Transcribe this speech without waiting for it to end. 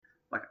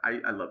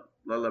I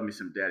love me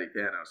some Daddy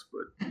Thanos,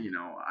 but I'm You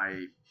know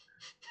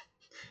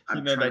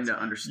trying to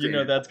understand. You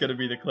know that's gonna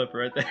be the clip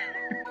right there.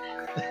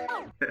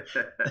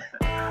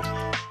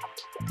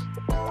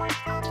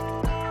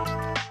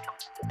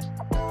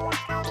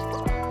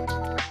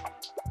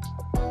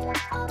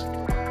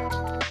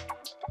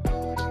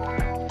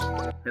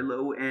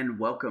 Hello and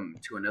welcome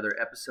to another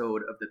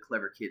episode of the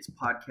Clever Kids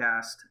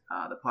podcast,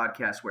 the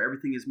podcast where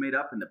everything is made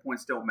up and the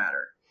points don't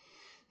matter.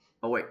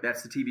 Oh wait,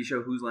 that's the TV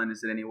show Whose Line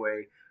Is It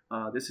Anyway?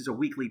 This is a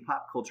weekly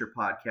pop culture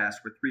podcast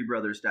where three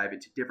brothers dive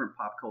into different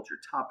pop culture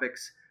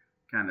topics,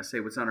 kind of say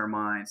what's on our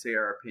mind, say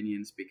our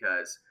opinions,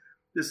 because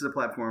this is a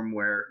platform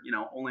where,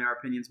 only our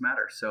opinions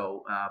matter.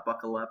 So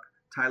buckle up.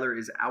 Tyler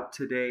is out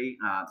today,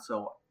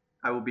 so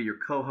I will be your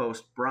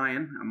co-host,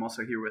 Brian. I'm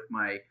also here with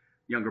my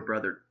younger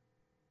brother,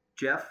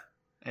 Jeff.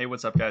 Hey,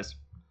 what's up, guys?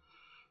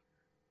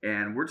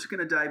 And we're just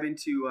going to dive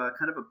into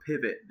kind of a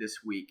pivot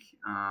this week.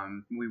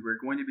 We were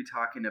going to be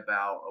talking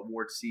about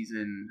award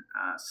season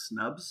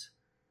snubs.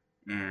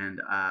 And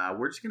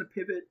we're just going to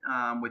pivot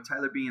with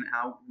Tyler being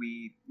out.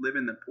 We live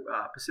in the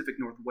Pacific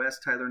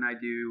Northwest, Tyler and I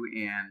do,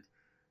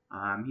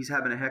 and he's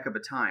having a heck of a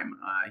time.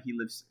 He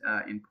lives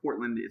in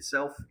Portland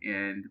itself,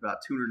 and about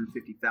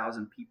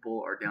 250,000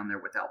 people are down there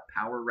without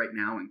power right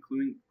now,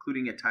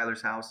 including at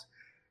Tyler's house.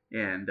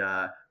 And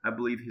I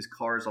believe his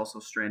car is also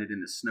stranded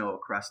in the snow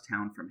across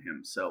town from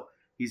him. So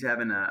he's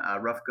having a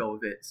rough go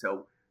of it.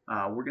 So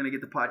we're going to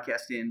get the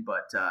podcast in,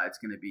 but it's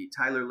going to be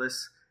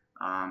Tylerless.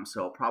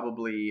 So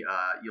probably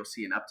you'll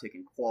see an uptick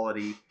in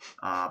quality.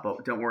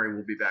 But don't worry,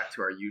 we'll be back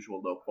to our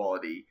usual low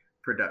quality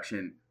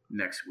production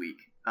next week.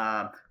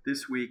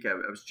 This week,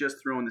 I was just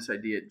throwing this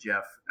idea at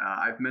Jeff.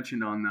 I've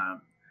mentioned on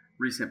the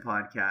recent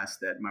podcast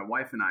that my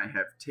wife and I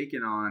have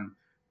taken on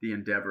the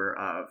endeavor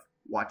of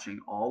watching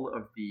all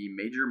of the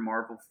major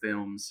Marvel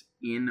films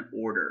in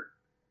order,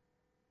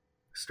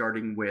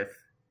 starting with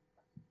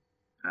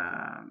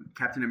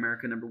Captain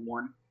America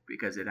 #1,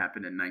 because it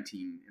happened in the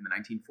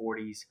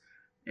 1940s,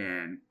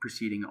 and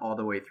proceeding all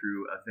the way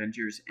through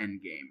Avengers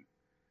Endgame,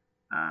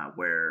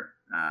 where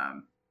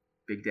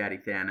Big Daddy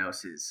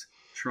Thanos is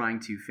trying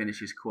to finish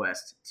his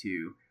quest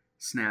to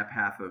snap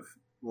half of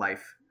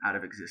life out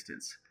of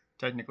existence.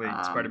 Technically,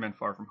 Spider-Man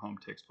Far From Home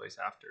takes place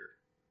after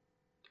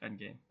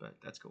Endgame, but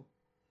that's cool.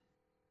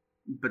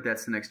 But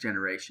that's the next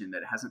generation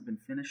that hasn't been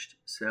finished.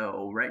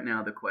 So right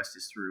now the quest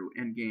is through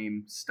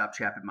Endgame. Stop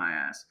chapping my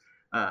ass.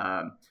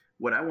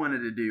 What I wanted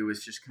to do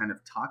is just kind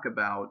of talk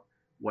about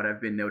what I've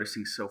been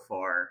noticing so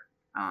far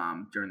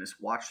during this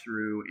watch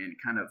through, and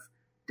kind of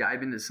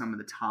dive into some of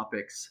the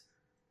topics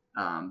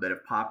that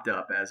have popped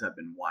up as I've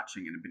been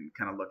watching, and have been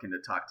kind of looking to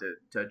talk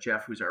to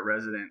Jeff, who's our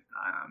resident,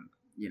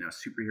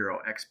 superhero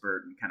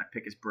expert, and kind of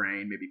pick his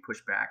brain, maybe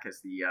push back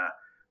as the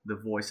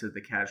voice of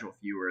the casual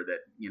viewer that,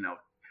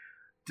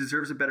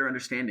 deserves a better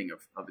understanding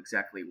of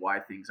exactly why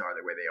things are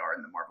the way they are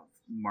in the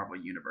Marvel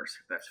universe,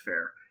 if that's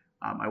fair.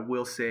 I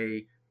will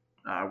say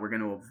we're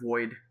going to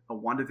avoid a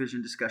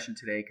WandaVision discussion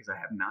today because I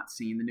have not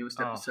seen the newest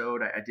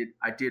episode.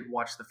 I did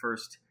watch the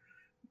first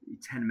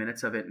 10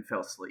 minutes of it and fell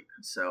asleep.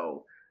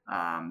 So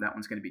that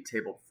one's going to be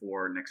tabled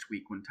for next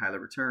week when Tyler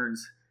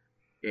returns,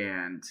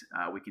 and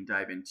we can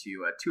dive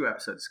into a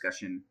 2-episode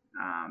discussion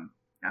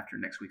after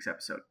next week's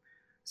episode.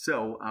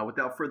 So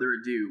without further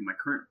ado, my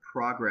current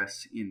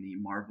progress in the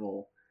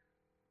Marvel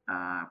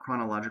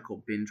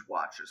chronological binge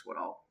watch is what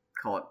I'll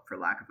call it, for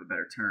lack of a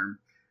better term.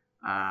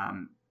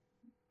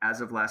 As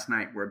of last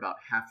night, we're about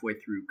halfway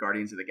through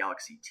Guardians of the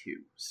Galaxy 2.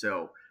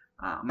 So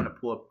I'm going to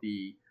pull up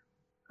the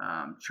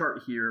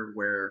chart here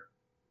where,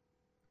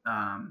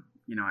 I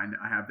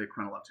have the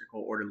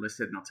chronological order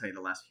listed, and I'll tell you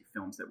the last few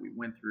films that we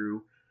went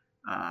through.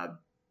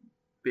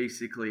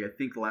 Basically, I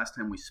think the last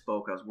time we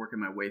spoke, I was working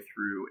my way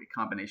through a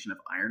combination of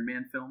Iron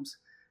Man films.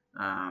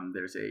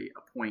 There's a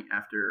point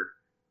after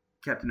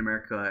Captain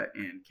America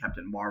and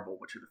Captain Marvel,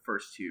 which are the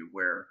first two,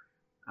 where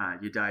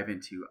you dive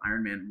into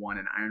Iron Man 1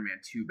 and Iron Man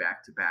 2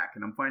 back to back.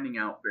 And I'm finding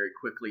out very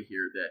quickly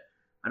here that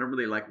I don't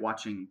really like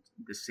watching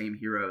the same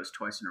heroes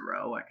twice in a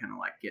row. I kind of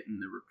like getting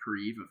the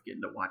reprieve of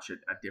getting to watch a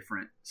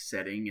different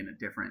setting and a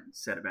different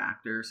set of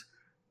actors.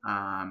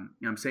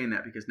 I'm saying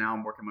that because now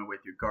I'm working my way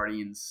through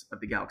Guardians of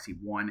the Galaxy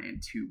 1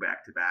 and 2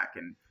 back to back.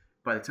 And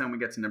by the time we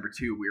get to number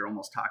 2, we were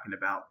almost talking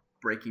about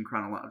breaking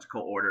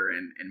chronological order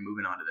and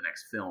moving on to the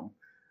next film.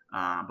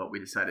 But we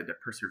decided to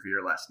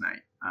persevere last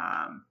night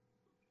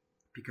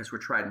because we're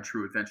tried and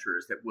true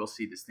adventurers that will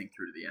see this thing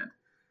through to the end.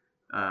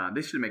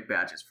 They should make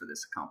badges for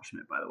this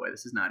accomplishment, by the way.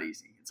 This is not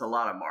easy. It's a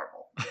lot of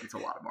Marvel.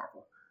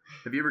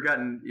 Have you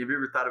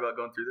ever thought about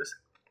going through this?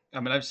 I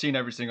mean, I've seen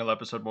every single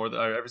episode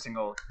every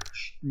single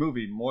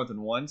movie more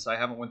than once. I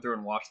haven't went through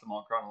and watched them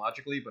all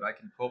chronologically, but I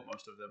can quote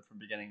most of them from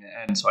beginning to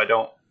end. So I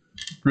don't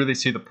really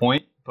see the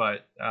point,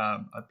 but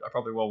I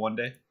probably will one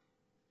day.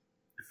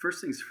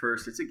 First things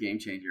first, it's a game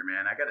changer,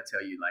 man. I got to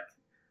tell you,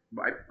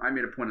 I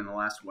made a point in the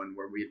last one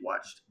where we had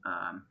watched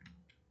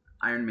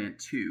Iron Man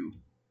 2,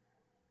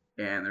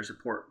 and there's a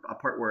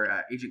part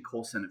where Agent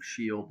Coulson of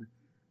S.H.I.E.L.D.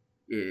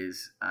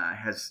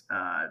 has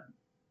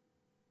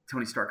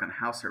Tony Stark on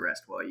house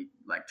arrest while he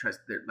like tries.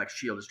 Like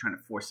Shield is trying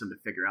to force him to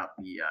figure out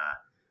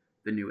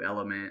the new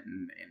element,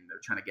 and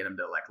they're trying to get him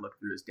to like look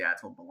through his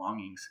dad's old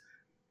belongings.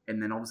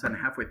 And then all of a sudden,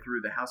 halfway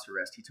through the house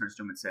arrest, he turns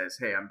to him and says,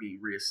 "Hey, I'm being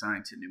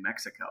reassigned to New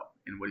Mexico."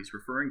 And what he's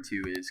referring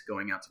to is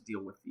going out to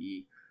deal with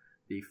the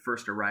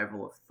first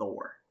arrival of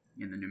Thor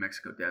in the New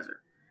Mexico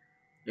desert.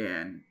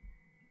 And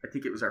I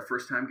think it was our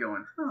first time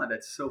going,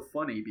 that's so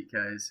funny,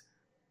 because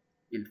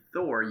in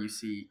Thor, you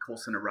see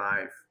Coulson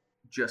arrive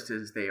just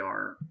as they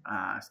are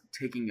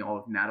taking all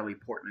of Natalie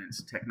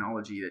Portman's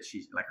technology that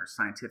she's, like her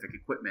scientific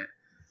equipment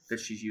that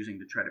she's using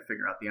to try to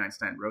figure out the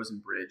Einstein-Rosen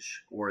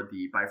bridge or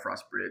the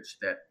Bifrost bridge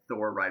that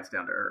Thor rides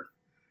down to Earth.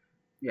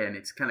 Yeah, and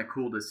it's kind of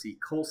cool to see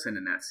Coulson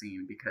in that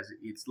scene, because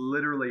it's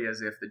literally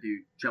as if the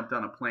dude jumped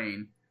on a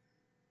plane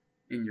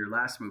in your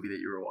last movie that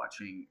you were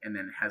watching and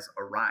then has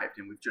arrived,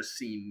 and we've just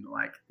seen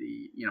like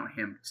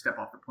him step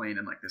off the plane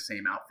in like the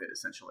same outfit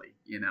essentially,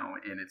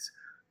 and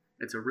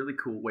it's a really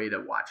cool way to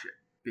watch it,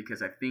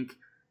 because I think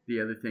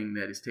the other thing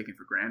that is taken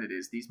for granted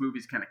is these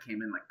movies kind of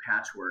came in like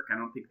patchwork. I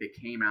don't think they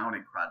came out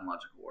in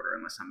chronological order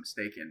unless I'm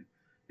mistaken,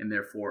 and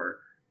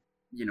therefore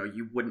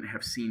you wouldn't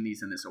have seen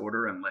these in this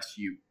order unless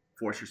you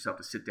force yourself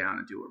to sit down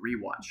and do a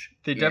rewatch.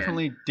 They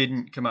definitely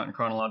didn't come out in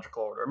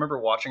chronological order. I remember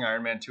watching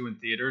Iron Man 2 in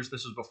theaters.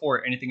 This was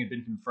before anything had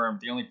been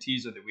confirmed. The only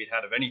teaser that we'd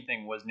had of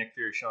anything was Nick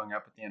Fury showing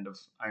up at the end of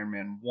Iron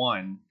Man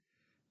 1.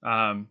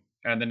 And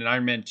then in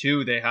Iron Man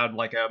 2, they had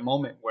like a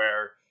moment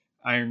where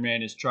Iron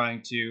Man is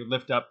trying to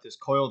lift up this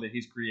coil that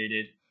he's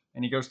created,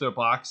 and he goes to a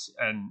box,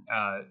 and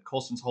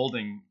Coulson's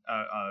holding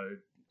a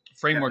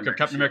framework of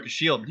Captain America's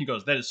shield, and he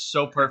goes, "That is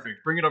so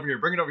perfect. Bring it over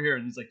here."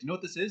 And he's like, "Do you know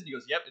what this is?" And he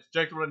goes, "Yep, it's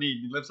exactly what I need."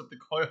 And he lifts up the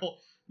coil,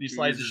 and he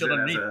slides the shield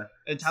underneath.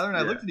 And Tyler and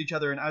I looked at each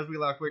other, and as we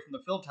walked away from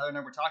the film, Tyler and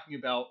I were talking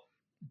about,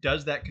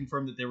 does that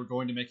confirm that they were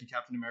going to make a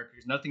Captain America?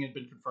 Because nothing had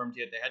been confirmed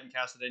yet. They hadn't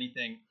casted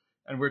anything.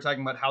 And we were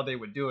talking about how they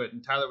would do it.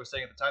 And Tyler was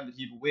saying at the time that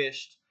he'd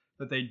wished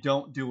that they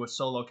don't do a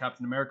solo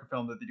Captain America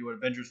film, that they do an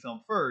Avengers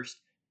film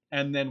first,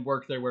 and then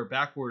work their way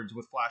backwards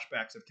with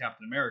flashbacks of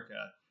Captain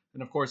America.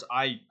 And of course,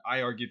 I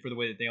argued for the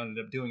way that they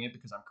ended up doing it,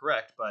 because I'm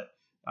correct. But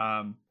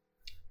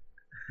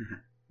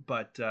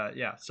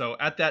yeah. So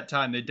at that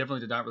time, they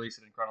definitely did not release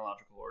it in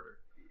chronological order.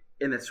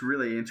 And it's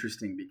really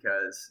interesting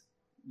because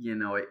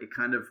it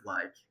kind of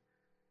like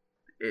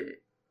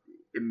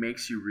it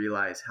makes you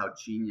realize how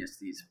genius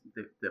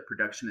the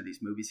production of these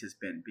movies has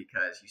been,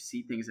 because you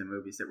see things in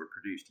movies that were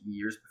produced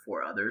years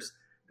before others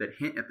that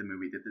hint at the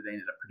movie that they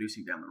ended up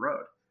producing down the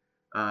road.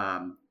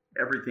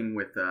 Everything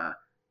with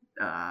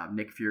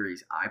Nick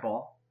Fury's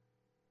eyeball,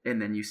 and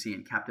then you see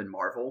in Captain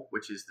Marvel,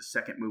 which is the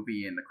second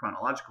movie in the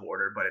chronological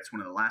order, but it's one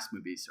of the last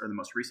movies or the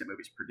most recent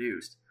movies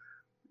produced.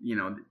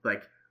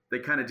 Like they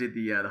kind of did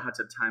the Hot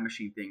Tub Time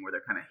Machine thing, where they're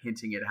kind of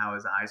hinting at how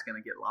his eye's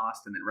going to get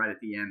lost, and then right at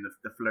the end,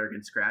 the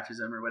Flurgan scratches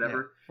him or whatever.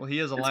 Yeah. Well, he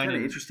has a it's line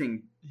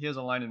interesting. He has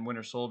a line in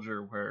Winter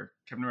Soldier where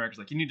Captain America's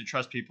like, "You need to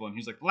trust people," and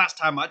he's like, "Last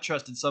time I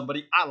trusted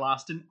somebody, I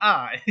lost an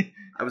eye."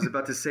 I was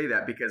about to say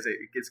that, because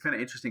it's kind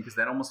of interesting, because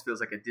that almost feels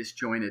like a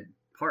disjointed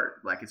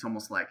part. Like it's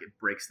almost like it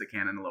breaks the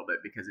canon a little bit,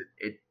 because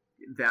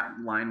that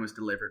line was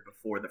delivered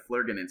before the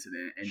Flurgan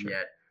incident, and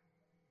yet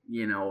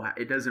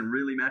it doesn't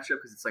really match up,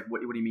 because it's like, what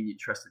do you mean you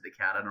trusted the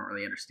cat? I don't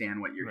really understand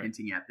what you're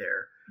hinting at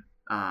there,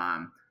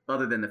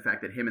 other than the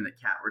fact that him and the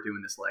cat were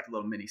doing this like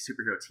little mini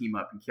superhero team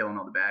up and killing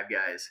all the bad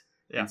guys.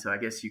 And so I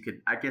guess you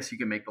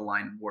can make the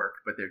line work,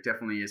 but there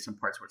definitely is some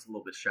parts where it's a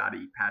little bit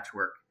shoddy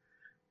patchwork,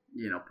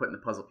 putting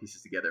the puzzle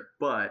pieces together.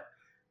 But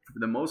for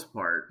the most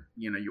part,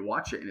 you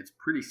watch it and it's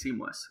pretty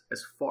seamless,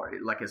 as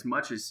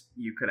much as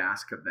you could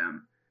ask of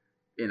them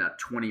in a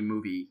 20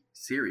 movie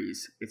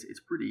series. It's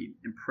pretty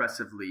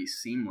impressively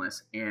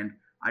seamless. And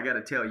I got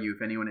to tell you,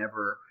 if anyone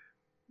ever,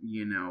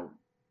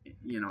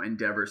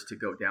 endeavors to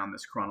go down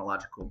this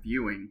chronological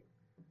viewing,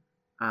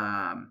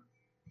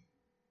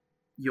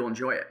 you'll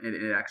enjoy it.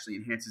 It actually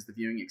enhances the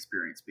viewing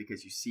experience,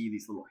 because you see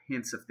these little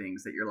hints of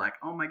things that you're like,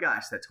 oh my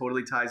gosh, that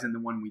totally ties in the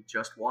one we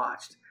just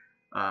watched.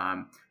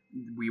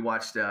 We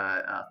watched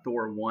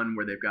Thor 1,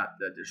 where they've got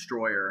the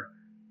Destroyer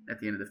at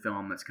the end of the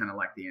film. That's kind of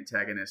like the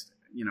antagonist,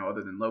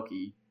 other than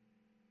Loki.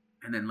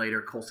 And then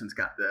later, Coulson's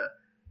got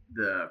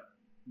the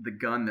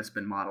gun that's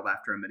been modeled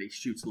after him that he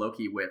shoots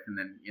Loki with. And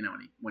then,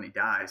 when he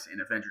dies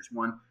in Avengers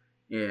 1.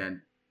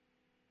 And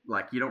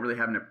like, you don't really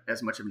have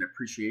as much of an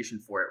appreciation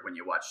for it when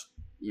you watch,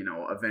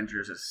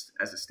 Avengers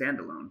as a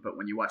standalone. But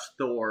when you watch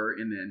Thor,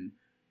 and then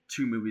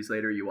 2 movies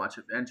later you watch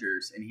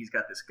Avengers, and he's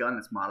got this gun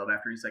that's modeled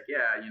after, he's like,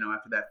 yeah,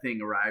 after that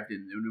thing arrived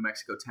in New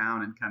Mexico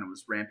town and kind of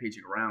was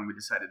rampaging around, we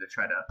decided to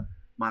try to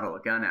model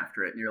a gun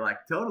after it. And you're like,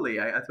 totally,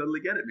 I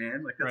totally get it,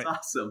 man. Like, that's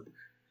awesome.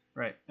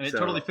 Right. And it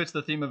totally fits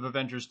the theme of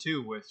Avengers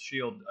 2, with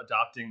S.H.I.E.L.D.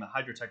 adopting the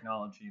Hydra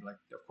technology. Like,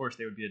 of course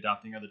they would be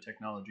adopting other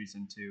technologies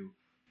into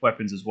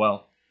weapons as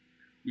well.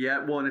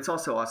 Yeah, well, and it's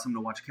also awesome to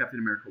watch Captain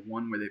America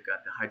 1, where they've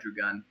got the Hydra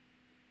gun,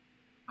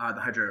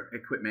 the Hydra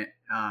equipment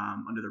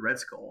under the Red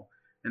Skull.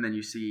 And then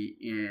you see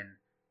in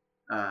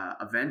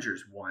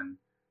Avengers 1,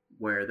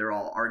 where they're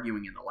all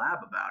arguing in the lab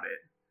about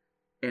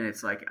it. And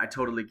it's like, I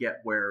totally get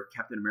where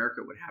Captain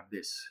America would have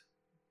this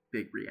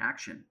big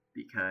reaction.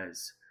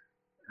 because,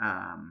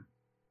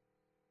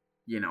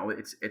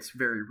 it's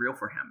very real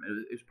for him.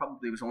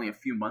 It was only a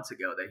few months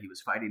ago that he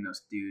was fighting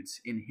those dudes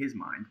in his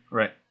mind.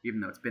 Right. Even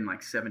though it's been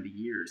like 70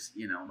 years,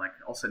 like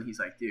all of a sudden he's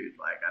like, dude,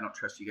 like I don't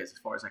trust you guys as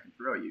far as I can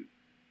throw you,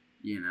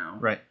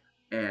 Right.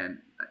 And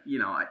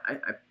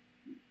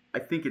I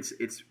think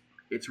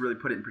it's really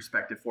put it in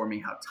perspective for me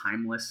how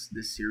timeless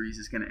this series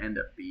is going to end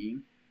up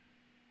being,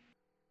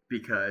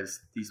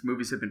 because these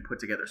movies have been put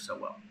together so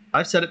well.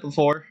 I've said it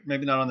before,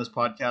 maybe not on this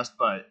podcast,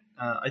 but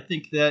I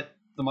think that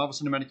the Marvel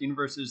Cinematic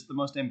Universe is the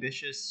most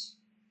ambitious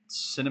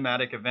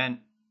cinematic event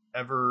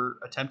ever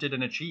attempted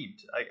and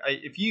achieved.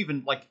 If you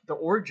even like the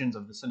origins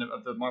of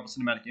the Marvel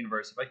Cinematic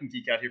Universe, if I can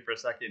geek out here for a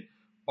second,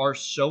 are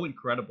so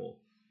incredible,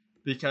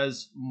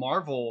 because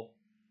Marvel,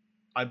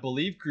 I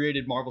believe,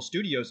 created Marvel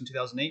Studios in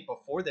 2008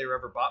 before they were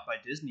ever bought by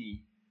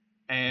Disney,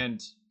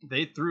 and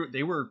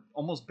they were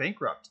almost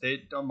bankrupt.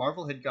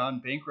 Marvel had gone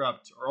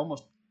bankrupt or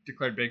almost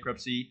declared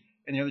bankruptcy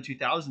in the early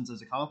 2000s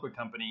as a comic book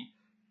company.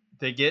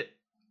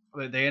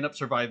 They end up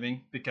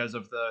surviving because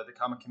of the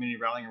comic community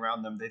rallying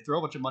around them. They throw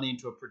a bunch of money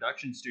into a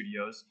production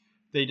studios.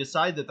 They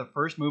decide that the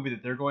first movie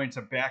that they're going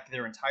to back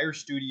their entire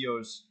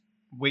studio's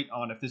weight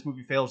on, if this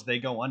movie fails, they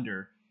go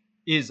under,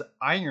 is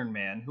Iron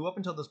Man, who up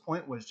until this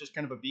point was just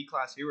kind of a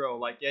B-class hero.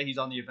 Like, yeah, he's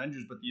on the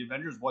Avengers, but the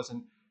Avengers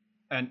wasn't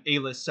an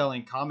A-list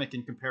selling comic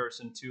in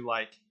comparison to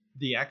like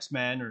the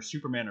X-Men or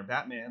Superman or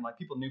Batman. Like,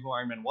 people knew who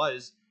Iron Man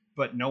was,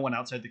 but no one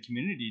outside the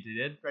community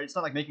did, right? It's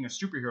not like making a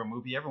superhero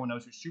movie. Everyone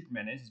knows who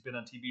Superman is. He's been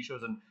on TV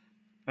shows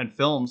and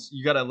films.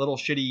 You got a little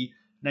shitty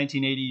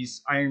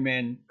 1980s Iron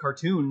Man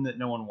cartoon that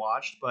no one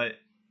watched, but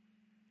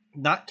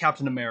not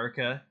Captain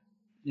America,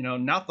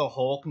 not the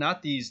Hulk,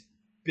 not these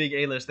big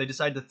A-list. They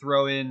decided to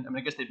throw in, I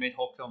guess they've made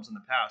Hulk films in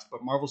the past,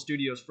 but Marvel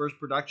Studios' first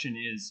production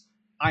is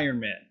Iron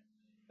Man.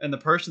 And the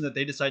person that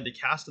they decide to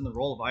cast in the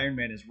role of Iron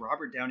Man is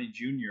Robert Downey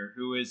Jr.,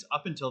 who is,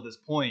 up until this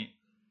point,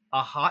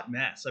 a hot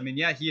mess.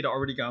 Yeah, he had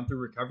already gone through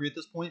recovery at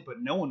this point,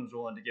 but no one was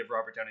willing to give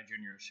Robert Downey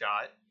Jr. a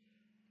shot.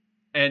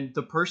 And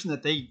the person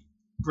that they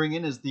bring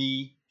in as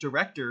the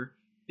director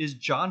is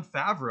Jon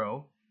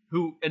Favreau,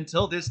 who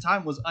until this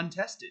time was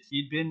untested.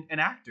 He'd been an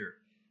actor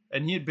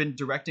and he had been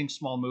directing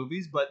small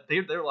movies, but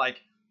they're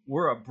like,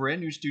 we're a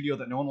brand new studio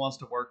that no one wants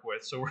to work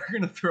with, so we're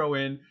going to throw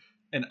in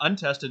an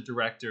untested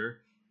director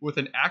with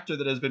an actor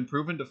that has been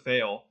proven to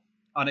fail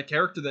on a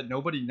character that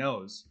nobody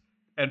knows.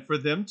 And for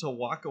them to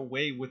walk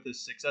away with this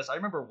success, I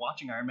remember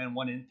watching Iron Man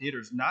 1 in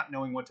theaters, not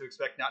knowing what to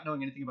expect, not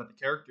knowing anything about the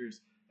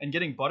characters, and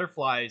getting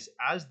butterflies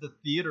as the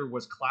theater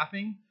was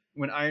clapping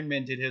when Iron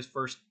Man did his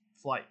first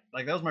flight.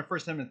 Like, that was my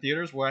first time in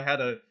theaters where I had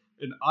an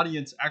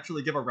audience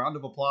actually give a round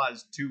of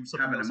applause to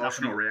something have an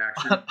emotional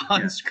reaction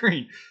on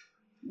screen.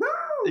 Woo!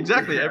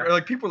 Exactly. Yeah.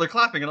 Like, people are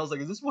clapping, and I was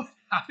like, is this what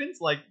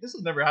happens? Like, this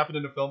has never happened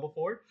in a film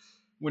before.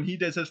 When he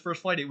does his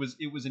first flight, it was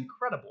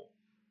incredible.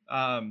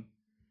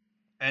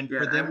 And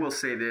for them, I will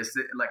say this,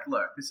 like,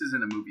 look, this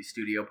isn't a movie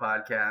studio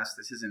podcast.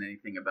 This isn't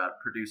anything about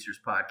producers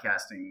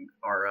podcasting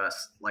or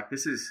us. Like,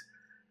 this is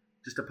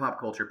just a pop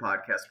culture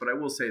podcast. But I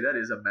will say that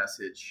is a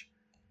message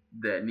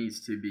that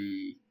needs to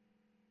be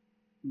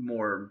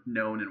more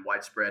known and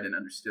widespread and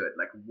understood.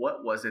 Like,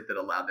 what was it that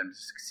allowed them to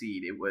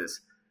succeed? It was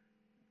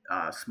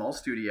a small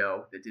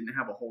studio that didn't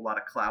have a whole lot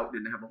of clout,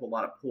 didn't have a whole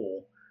lot of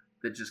pull,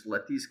 that just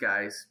let these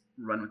guys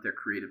run with their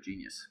creative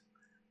genius,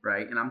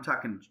 right? And I'm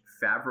talking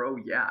Favreau.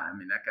 Yeah,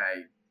 that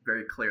guy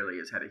very clearly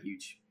has had a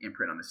huge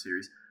imprint on the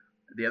series.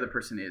 The other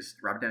person is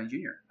Robert Downey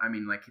Jr.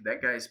 Like,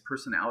 that guy's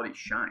personality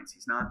shines.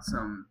 He's not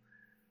some,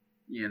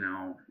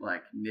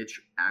 like,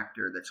 niche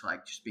actor that's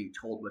like just being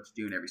told what to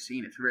do in every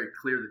scene. It's very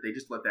clear that they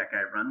just let that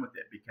guy run with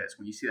it, because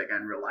when you see that guy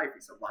in real life,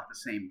 he's a lot the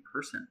same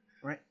person.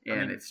 Right.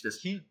 And it's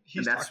just,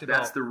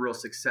 that's the real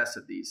success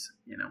of these,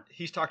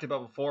 He's talked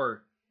about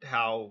before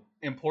how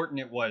important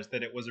it was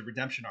that it was a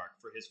redemption arc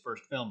for his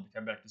first film to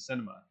come back to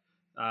cinema,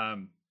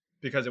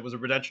 because it was a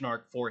redemption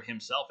arc for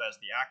himself as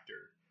the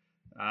actor,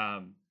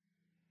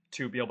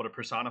 to be able to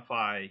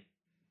personify,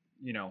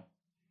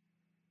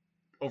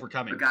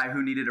 overcoming a guy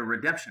who needed a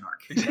redemption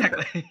arc.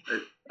 Exactly.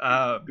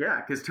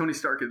 Yeah, because Tony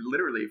Stark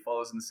literally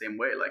follows in the same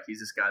way. Like, he's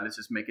this guy that's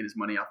just making his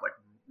money off like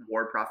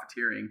war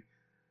profiteering,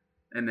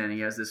 and then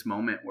he has this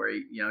moment where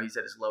he's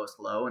at his lowest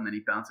low, and then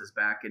he bounces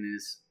back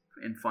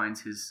and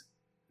finds his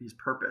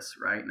purpose,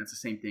 right? And it's the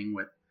same thing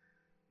with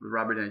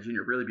Robert Downey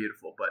Jr. Really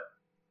beautiful. But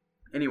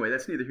anyway,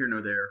 that's neither here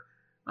nor there.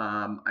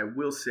 I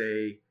will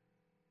say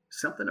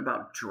something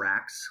about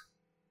Drax.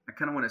 I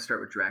kind of want to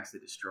start with Drax the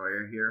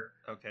Destroyer here.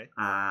 Okay.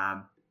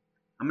 I'm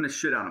going to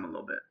shit on him a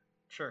little bit.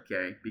 Sure.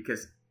 Okay,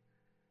 because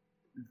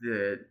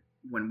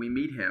when we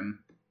meet him,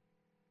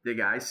 the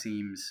guy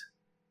seems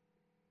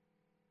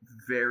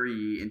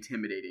very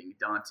intimidating,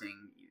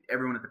 daunting.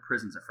 Everyone at the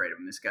prison's afraid of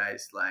him. This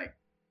guy's like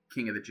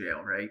king of the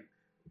jail, right?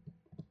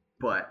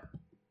 But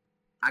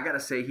I gotta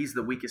say, he's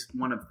the weakest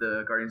one of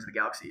the Guardians of the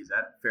Galaxy. Is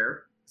that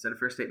fair? Is that a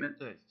fair statement?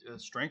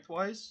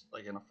 Strength-wise,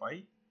 like in a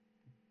fight?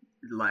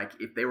 Like,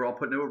 if they were all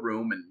put into a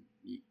room and,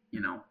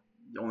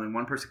 only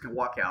one person can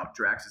walk out,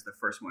 Drax is the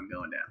first one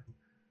going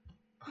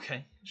down.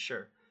 Okay,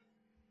 sure.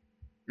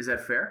 Is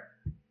that fair?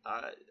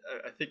 I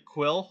think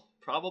Quill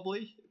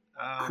probably.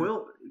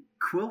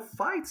 Quill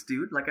fights,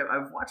 dude. Like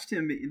I've watched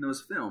him in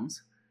those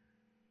films.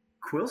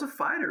 Quill's a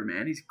fighter,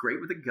 man. He's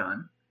great with a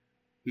gun.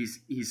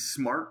 He's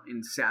smart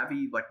and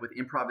savvy, like with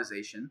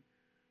improvisation.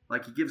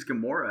 Like he gives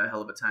Gamora a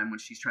hell of a time when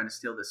she's trying to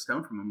steal this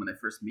stone from him when they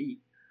first meet.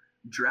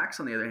 Drax,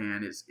 on the other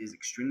hand, is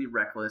extremely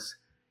reckless.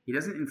 He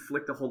doesn't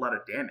inflict a whole lot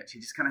of damage. He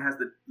just kind of has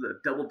the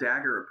double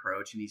dagger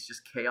approach, and he's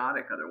just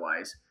chaotic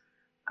otherwise.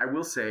 I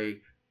will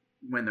say,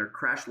 when they're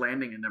crash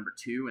landing in number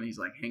 2 and he's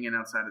like hanging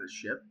outside of the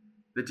ship,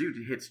 the dude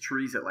hits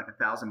trees at like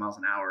 1,000 miles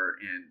an hour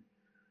and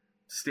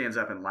stands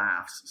up and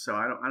laughs. So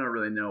I don't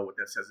really know what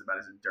that says about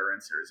his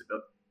endurance or his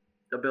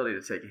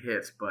ability to take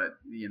hits, but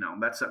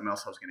that's something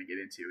else I was going to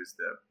get into is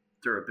the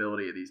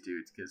durability of these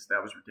dudes, because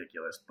that was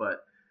ridiculous.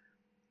 But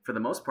for the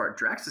most part,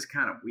 Drax is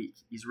kind of weak.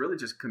 He's really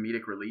just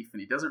comedic relief, and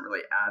he doesn't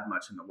really add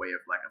much in the way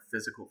of like a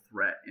physical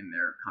threat in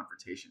their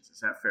confrontations. Is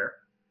that fair?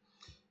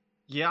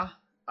 Yeah.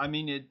 I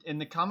mean, in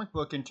the comic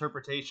book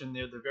interpretation,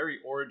 they're the very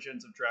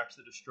origins of Drax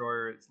the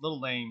Destroyer. It's a little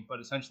lame, but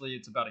essentially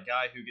it's about a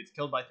guy who gets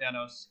killed by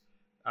Thanos.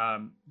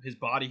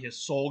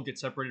 His soul gets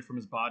separated from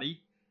his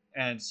body,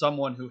 and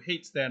someone who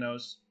hates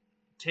Thanos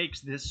takes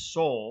this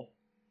soul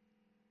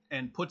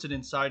and puts it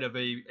inside of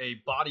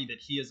a body that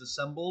he has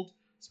assembled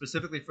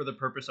specifically for the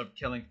purpose of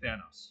killing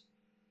Thanos.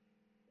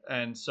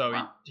 And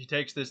so he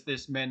takes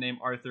this man named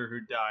Arthur who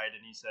died,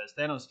 and he says,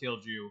 Thanos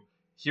killed you.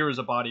 Here is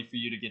a body for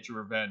you to get your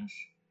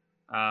revenge.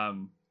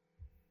 And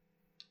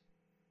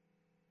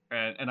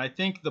I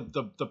think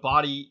the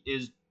body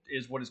is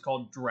what is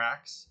called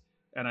Drax.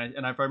 And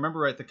if I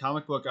remember right, the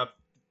comic book at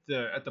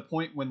the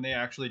point when they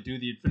actually do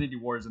the Infinity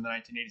Wars in the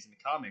 1980s in the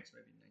comics,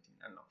 maybe 19,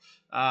 I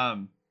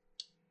don't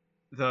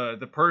know.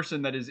 The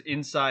person that is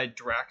inside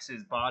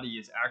Drax's body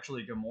is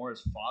actually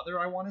Gamora's father,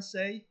 I want to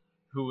say,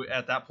 who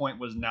at that point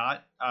was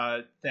not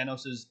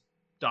Thanos'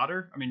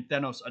 daughter. I mean,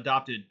 Thanos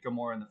adopted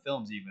Gamora in the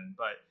films even,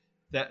 but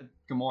that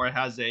Gamora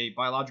has a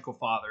biological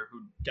father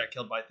who got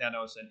killed by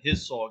Thanos, and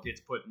his soul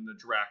gets put in the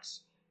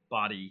Drax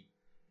body,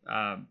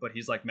 but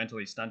he's like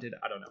mentally stunted.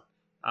 I don't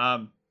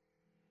know.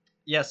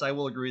 Yes, I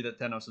will agree that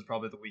Thanos is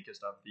probably the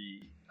weakest of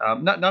the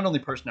not only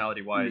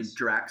personality wise.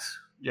 Drax.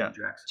 Yeah,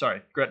 Drax.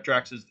 Sorry,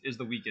 Drax is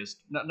the weakest.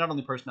 Not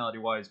only personality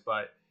wise,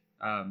 but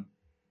I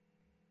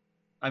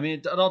mean,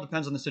 it all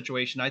depends on the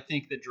situation. I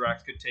think that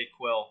Drax could take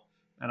Quill,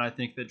 and I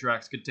think that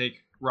Drax could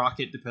take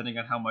Rocket, depending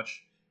on how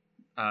much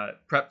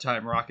prep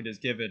time Rocket is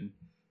given.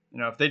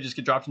 If they just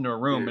get dropped into a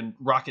room and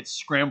Rocket's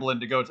scrambling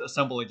to go to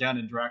assemble again,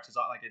 and Drax is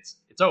like,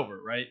 it's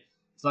over, right?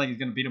 It's not like he's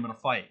going to beat him in a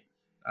fight.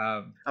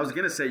 I was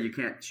going to say you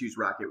can't choose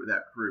Rocket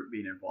without Groot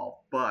being involved,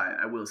 but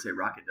I will say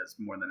Rocket does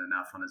more than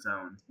enough on his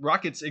own.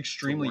 Rocket's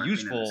extremely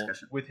useful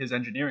with his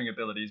engineering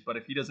abilities, but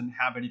if he doesn't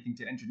have anything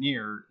to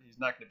engineer, he's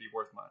not going to be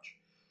worth much.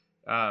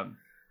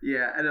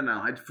 Yeah, I don't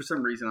know. For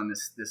some reason on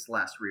this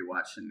last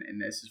rewatch,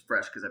 and this is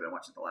fresh because I've been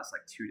watching the last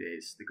 2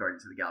 days, the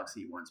Guardians of the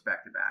Galaxy ones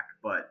back to back,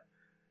 but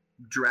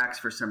Drax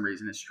for some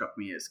reason has struck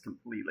me as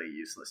completely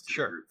useless to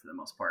the group for the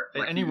most part.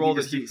 Like, any role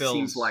that he fills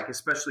seems like,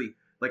 especially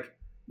like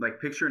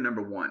picture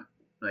number 1.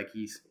 Like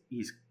he's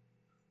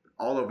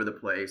all over the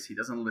place. He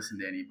doesn't listen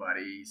to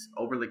anybody. He's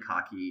overly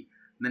cocky.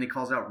 And then he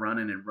calls out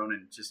Ronan, and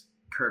Ronan just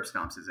curb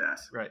stomps his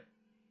ass.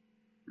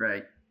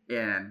 Right.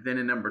 And then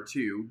in number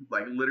 2,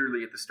 like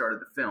literally at the start of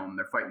the film,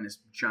 they're fighting this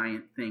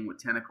giant thing with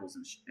tentacles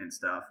and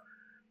stuff.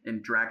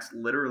 And Drax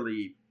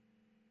literally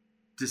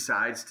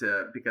decides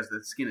to, because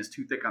the skin is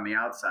too thick on the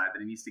outside, that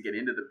he needs to get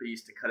into the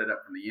beast to cut it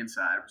up from the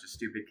inside, which is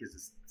stupid because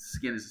the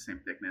skin is the same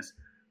thickness.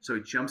 So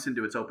he jumps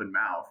into its open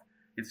mouth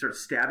and starts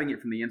stabbing it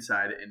from the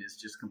inside, and is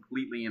just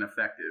completely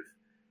ineffective.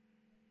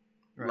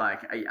 Right.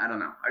 Like, I don't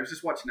know. I was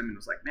just watching him and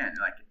was like, man,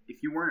 like,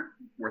 if you weren't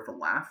worth a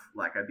laugh,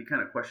 like, I'd be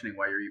kind of questioning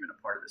why you're even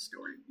a part of this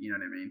story. You know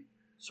what I mean?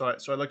 So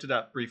I looked at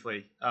that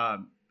briefly.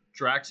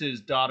 Drax's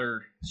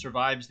daughter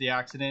survives the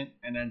accident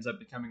and ends up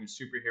becoming a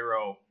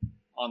superhero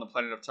on the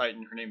planet of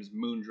Titan. Her name is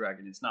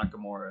Moondragon. It's not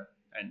Gamora.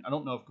 And I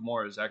don't know if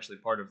Gamora is actually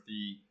part of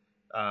the...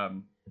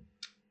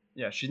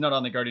 she's not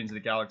on the Guardians of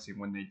the Galaxy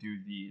when they do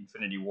the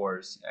Infinity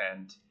Wars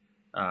and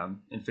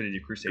Infinity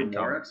Crusade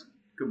comics.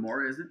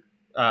 Gamora, is it?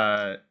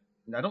 I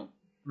don't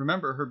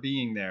remember her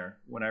being there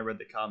when I read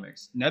the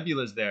comics.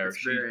 Nebula's there.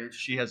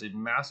 She has a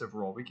massive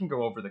role. We can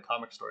go over the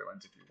comic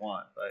storylines if you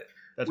want, but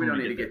we don't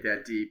need to get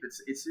that deep.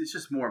 It's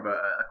just more of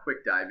a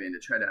quick dive in to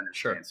try to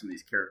understand some of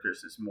these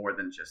characters. It's more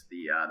than just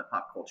the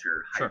pop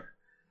culture hype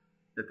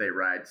that they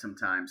ride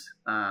sometimes.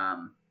 I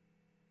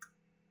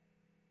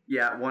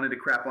wanted to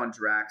crap on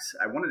Drax.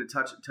 I wanted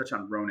to touch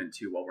on Ronan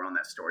too while we're on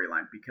that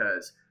storyline,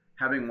 because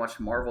having watched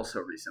Marvel so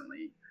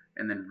recently,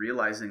 and then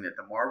realizing that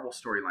the Marvel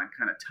storyline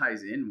kind of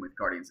ties in with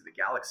Guardians of the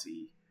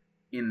Galaxy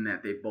in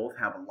that they both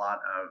have a lot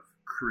of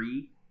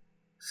Kree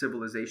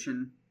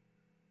civilization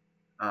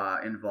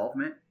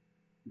involvement.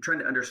 I'm trying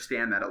to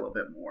understand that a little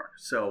bit more.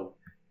 So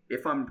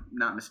if I'm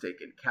not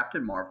mistaken,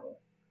 Captain Marvel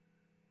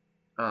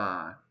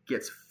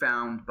gets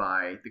found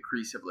by the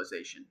Kree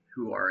civilization,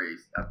 who are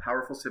a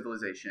powerful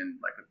civilization,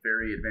 like a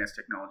very advanced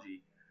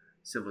technology,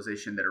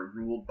 civilization that are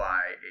ruled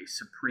by a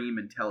supreme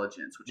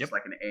intelligence, which Yep. is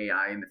like an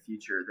AI in the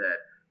future that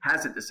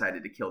hasn't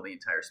decided to kill the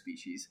entire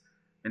species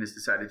and has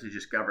decided to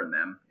just govern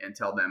them and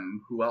tell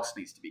them who else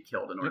needs to be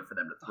killed in order Yep. for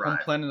them to The home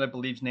thrive. planet, I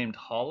believe, is named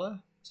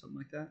Hala, something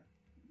like that.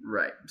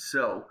 Right.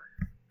 So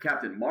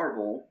Captain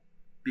Marvel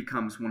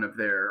becomes one of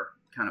their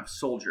kind of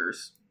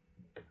soldiers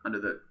under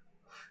the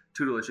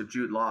tutelage of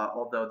Jude Law,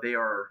 although they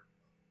are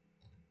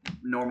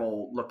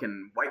normal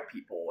looking white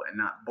people and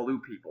not blue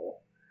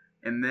people.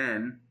 And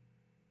then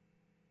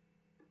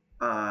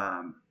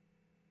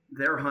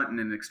they're hunting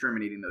and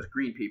exterminating those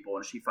green people,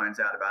 and she finds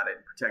out about it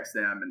and protects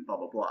them and blah,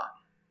 blah, blah.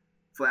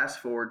 Flash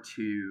forward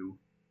to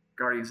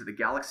Guardians of the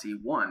Galaxy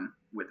 1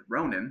 with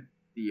Ronan,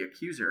 the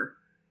accuser.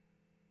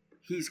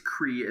 He's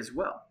Kree as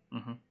well.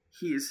 Mm-hmm.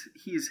 He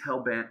is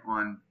hell-bent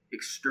on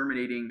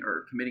exterminating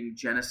or committing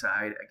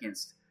genocide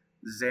against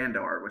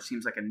Xandar, which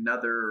seems like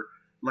another,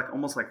 like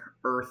almost like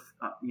Earth,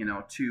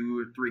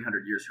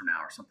 200-300 years from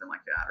now or something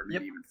like that, or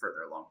maybe even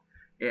further along.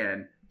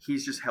 And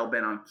he's just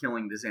hell-bent on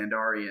killing the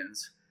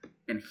Xandarians,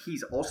 and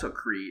he's also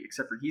Kree,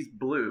 except for he's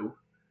blue,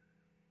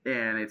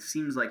 and it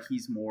seems like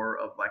he's more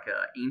of like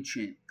a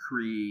ancient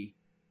Kree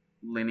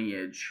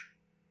lineage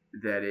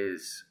that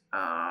is,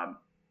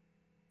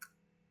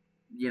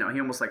 he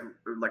almost like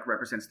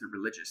represents the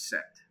religious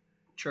sect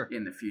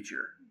in the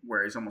future,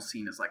 where he's almost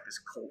seen as like this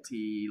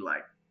culty,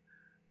 like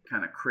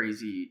kind of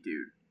crazy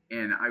dude.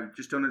 And I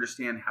just don't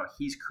understand how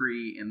he's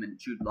Kree and then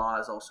Jude Law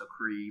is also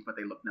Kree, but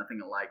they look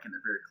nothing alike and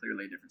they're very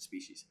clearly a different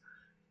species.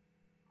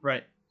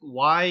 Right.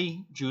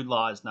 Why Jude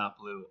Law is not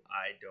blue,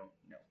 I don't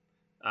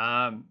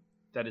know.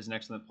 That is an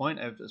excellent point.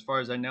 As far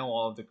as I know,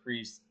 all of the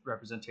Kree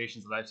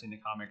representations that I've seen in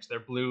the comics, they're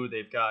blue.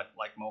 They've got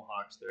like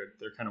mohawks.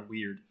 They're kind of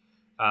weird.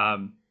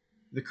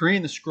 The Kree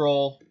and the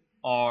Skrull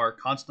are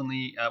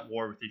constantly at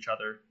war with each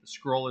other. The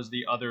Skrull is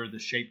the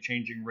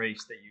shape-changing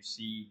race that you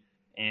see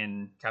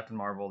in Captain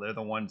Marvel. They're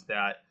the ones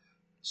that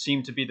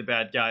seem to be the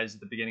bad guys at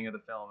the beginning of the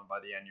film, and by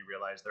the end you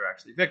realize they're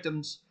actually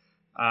victims.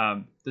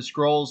 The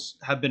Skrulls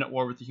have been at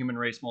war with the human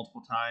race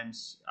multiple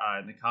times.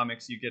 In the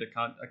comics, you get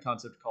a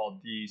concept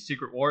called the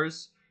Secret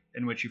Wars,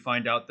 in which you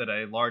find out that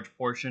a large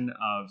portion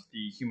of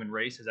the human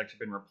race has actually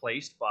been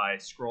replaced by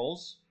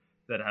Skrulls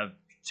that have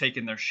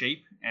taken their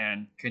shape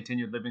and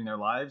continued living their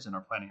lives and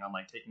are planning on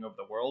like taking over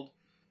the world.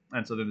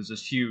 And so there's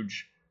this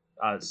huge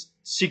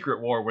secret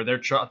war where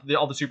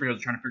all the superheroes are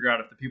trying to figure out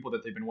if the people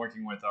that they've been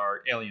working with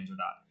are aliens or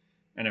not,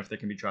 and if they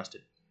can be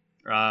trusted.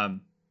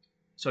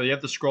 So you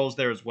have the Skrulls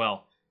there as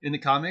well. In the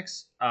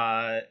comics,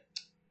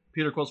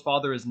 Peter Quill's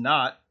father is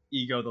not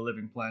Ego, the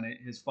Living Planet.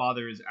 His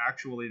father is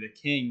actually the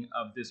king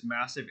of this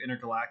massive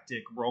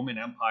intergalactic Roman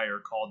empire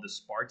called the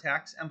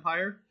Spartax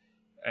Empire.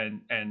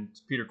 And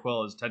Peter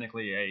Quill is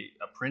technically a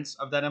prince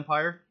of that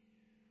empire.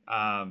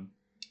 And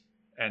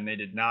they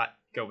did not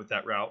go with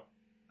that route.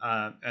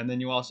 And then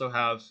you also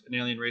have an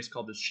alien race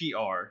called the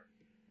Shi'ar,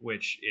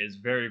 which is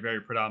very, very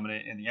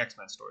predominant in the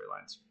X-Men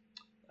storylines.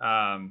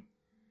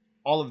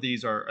 All of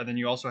these are, and then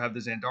you also have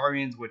the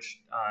Xandarians, which,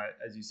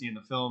 as you see in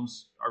the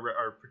films,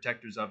 are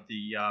protectors of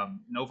the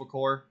Nova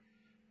Corps.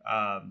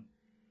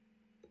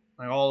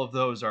 Like all of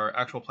those are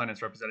actual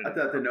planets represented. I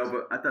thought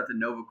the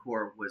Nova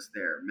Corps was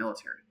their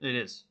military. It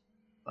is.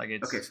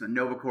 Okay, so the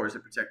Nova Corps is a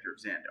protector of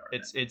Xandar.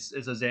 It's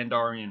a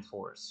Xandarian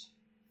force.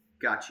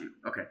 Got you.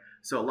 Okay,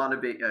 so a lot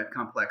of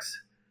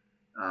complex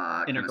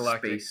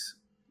intergalactic kind of space.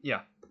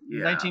 Yeah.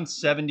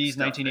 1970s,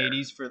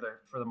 1980s there.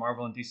 for the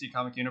Marvel and DC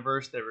comic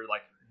universe, they were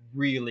like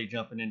really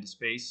jumping into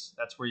space.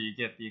 That's where you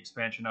get the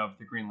expansion of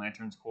the Green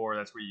Lantern's Corps.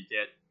 That's where you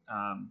get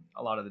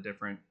a lot of the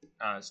different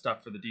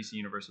stuff for the DC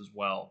universe as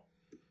well.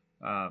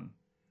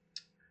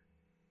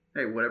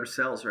 Hey, whatever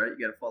sells, right?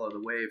 You got to follow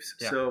the waves.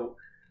 Yeah.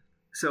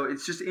 So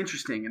it's just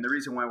interesting, and the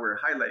reason why we're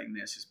highlighting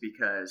this is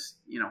because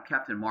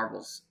Captain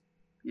Marvel's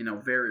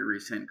very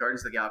recent.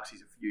 Guardians of the Galaxy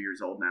is a few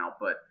years old now,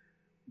 but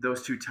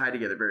those two tie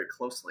together very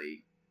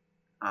closely,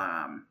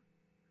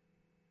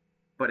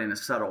 but in a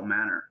subtle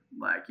manner.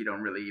 Like you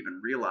don't really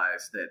even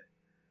realize that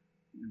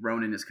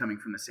Ronan is coming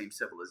from the same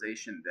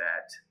civilization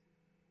that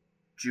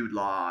Jude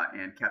Law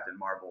and Captain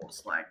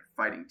Marvel's like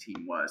fighting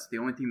team was. The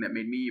only thing that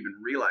made me even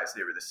realize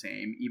they were the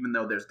same, even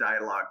though there's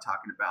dialogue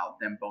talking about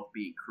them both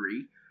being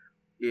Kree,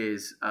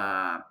 is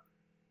what's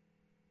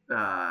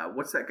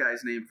that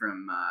guy's name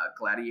from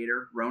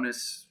Gladiator?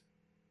 Ronus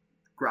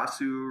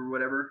Grasu or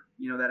whatever.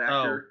 You know that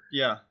actor? Oh,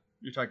 yeah.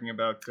 You're talking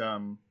about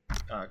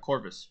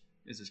Corvus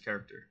is his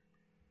character.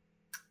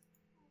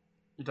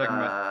 You're talking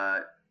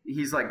about...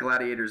 He's like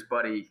Gladiator's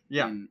buddy.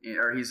 Yeah.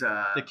 Or he's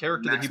the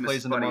character Maximus' that he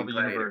plays in the Marvel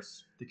Gladiator.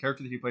 Universe. The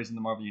character that he plays in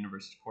the Marvel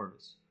Universe is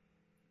Corvus.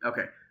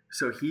 Okay.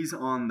 So he's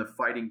on the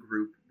fighting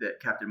group that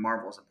Captain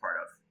Marvel is a part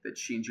of, that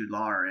she and Jude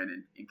Law are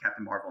in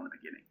Captain Marvel in the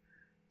beginning.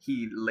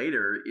 He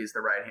later is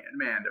the right-hand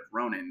man of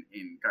Ronan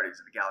in Guardians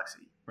of the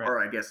Galaxy. Right.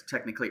 Or I guess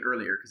technically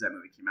earlier because that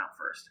movie came out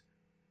first.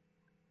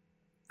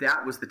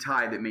 That was the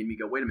tie that made me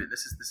go, wait a minute,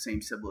 this is the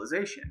same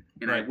civilization.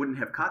 And right. I wouldn't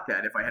have caught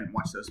that if I hadn't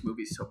watched those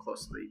movies so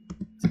closely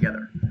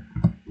together.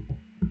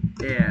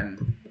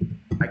 And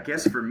I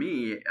guess for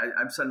me,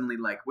 I'm suddenly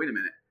like, wait a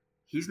minute,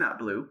 he's not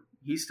blue.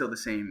 he's still the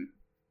same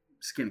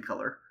skin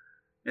color,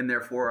 and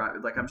therefore,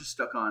 I'm just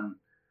stuck on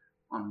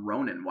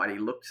Ronan. Why he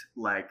looked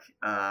like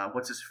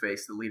what's his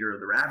face, the leader of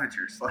the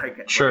Ravagers?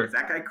 Like, Sure. Is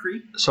that guy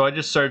Kree? So I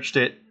just searched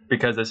it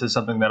because this is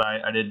something that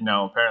I didn't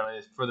know.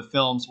 Apparently, for the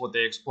films, what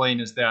they explain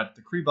is that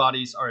the Kree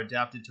bodies are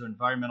adapted to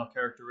environmental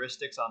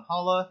characteristics on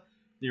Hala.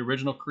 The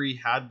original Kree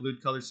had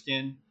blue-colored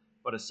skin,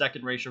 but a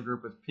second racial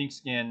group with pink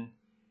skin,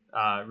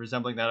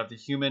 resembling that of the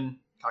human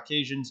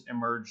Caucasians,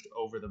 emerged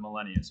over the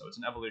millennia. So it's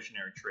an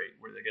evolutionary trait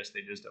where I guess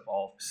they just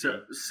evolved.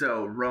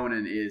 So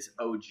Ronan is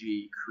OG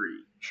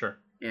Kree. Sure.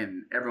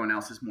 And everyone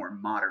else is more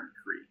modern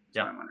Kree.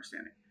 That's what I'm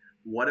understanding.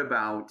 What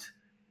about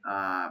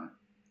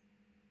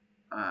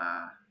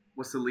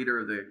what's the leader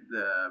of the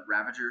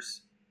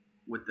Ravagers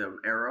with the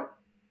arrow?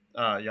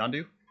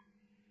 Yondu.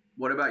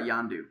 What about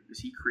Yondu? Is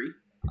he Kree?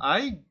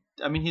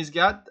 I mean, he's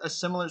got a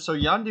similar. So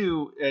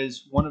Yondu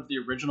is one of the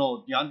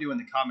original. Yondu in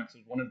the comics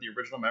is one of the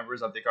original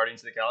members of the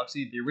Guardians of the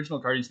Galaxy. The original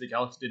Guardians of the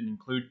Galaxy didn't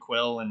include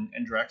Quill and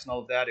Drax and all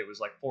of that. It was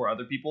like 4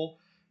 other people.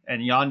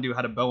 And Yondu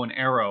had a bow and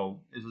arrow.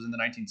 It was in the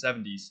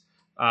 1970s,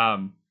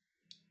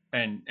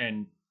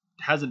 and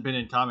hasn't been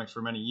in comics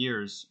for many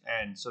years.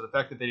 And so the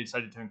fact that they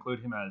decided to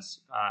include him as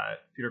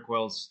Peter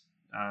Quill's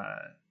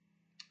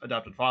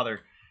adopted father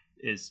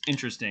is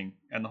interesting.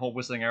 And the whole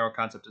whistling arrow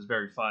concept is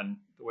very fun,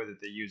 the way that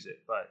they use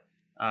it. But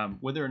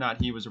whether or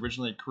not he was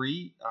originally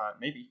Kree,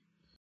 maybe.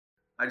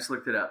 I just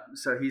looked it up.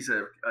 So he's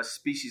a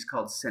species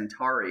called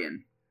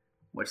Centaurian,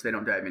 which they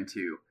don't dive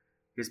into.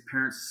 His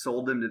parents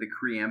sold him to the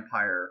Kree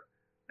Empire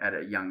at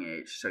a young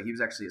age. So he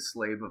was actually a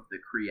slave of the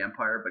Kree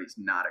Empire, but he's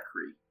not a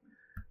Kree.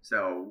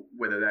 So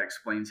whether that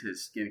explains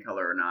his skin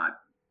color or not,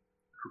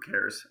 who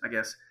cares, I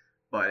guess.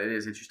 But it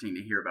is interesting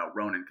to hear about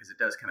Ronan because it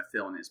does kind of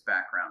fill in his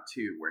background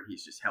too, where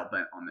he's just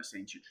hell-bent on this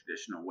ancient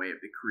traditional way of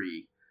the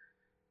Kree.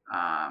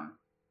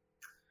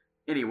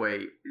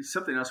 Anyway,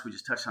 something else we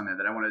just touched on there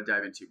that I want to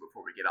dive into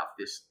before we get off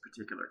this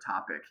particular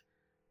topic.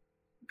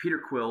 Peter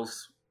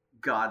Quill's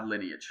god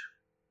lineage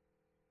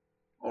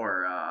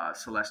or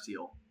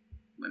celestial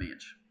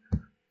lineage.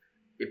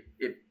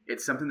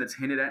 It's something that's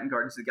hinted at in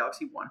Guardians of the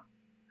Galaxy 1,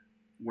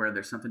 where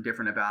there's something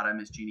different about him,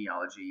 his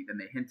genealogy. Then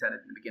they hint at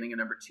it in the beginning of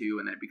number 2,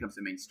 and then it becomes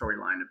the main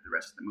storyline of the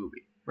rest of the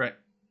movie. Right.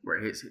 Where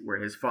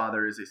his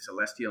father is a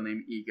celestial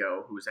named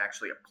Ego, who is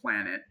actually a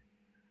planet.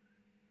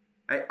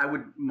 I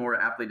would more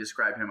aptly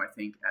describe him, I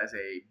think, as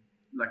a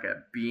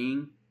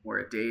being or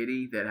a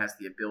deity that has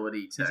the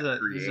ability to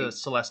create. He's a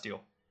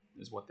celestial,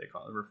 is what they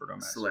refer to him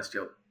as.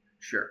 Celestial,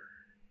 sure.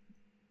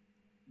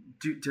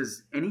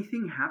 Does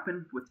anything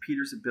happen with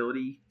Peter's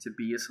ability to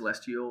be a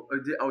celestial?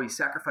 He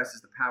sacrifices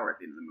the power at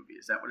the end of the movie.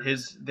 Is that what it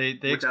is? They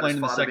explain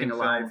in the second being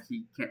alive, film.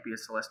 He can't be a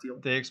celestial?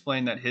 They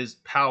explain that his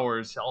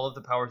powers, all of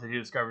the powers that he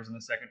discovers in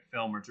the second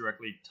film, are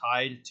directly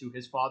tied to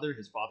his father.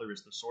 His father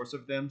is the source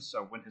of them.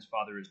 So when his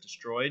father is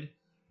destroyed,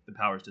 the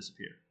powers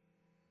disappear.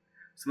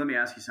 So let me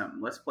ask you something.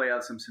 Let's play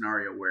out some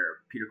scenario where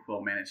Peter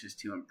Quill manages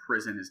to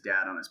imprison his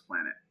dad on his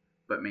planet,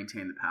 but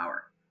maintain the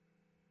power.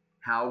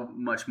 How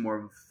much more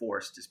of a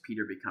force does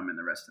Peter become in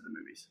the rest of the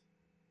movies?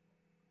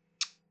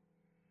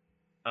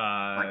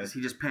 Does he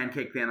just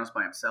pancake Thanos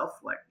by himself?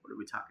 Like, what are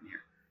we talking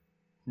here?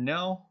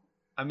 No.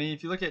 I mean,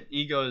 if you look at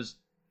Ego's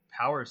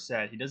power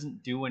set, he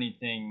doesn't do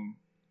anything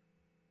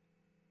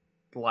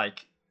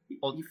like...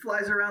 He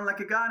flies around like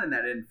a god in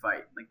that end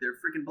fight. Like, they're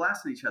freaking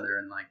blasting each other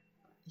and, like...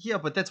 Yeah,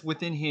 but that's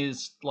within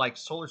his, like,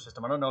 solar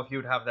system. I don't know if he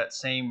would have that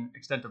same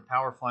extent of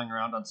power flying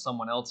around on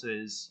someone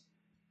else's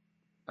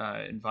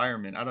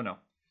environment. I don't know.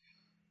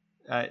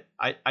 I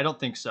don't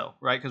think so,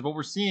 right? Because what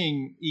we're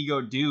seeing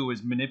Ego do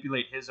is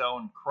manipulate his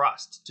own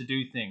crust to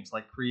do things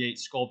like create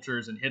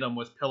sculptures and hit them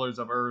with pillars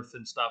of earth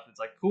and stuff. It's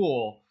like,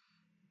 cool,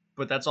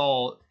 but that's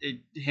all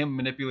him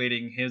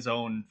manipulating his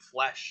own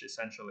flesh,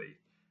 essentially.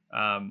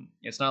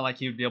 It's not like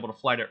he would be able to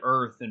fly to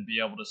Earth and be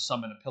able to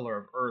summon a pillar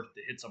of earth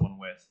to hit someone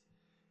with.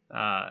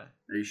 Are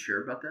you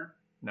sure about that?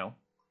 No.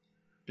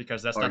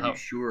 Because that's not how... Are you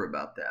sure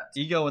about that?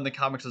 Ego in the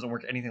comics doesn't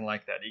work anything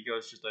like that. Ego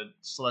is just a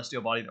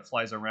celestial body that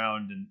flies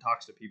around and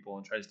talks to people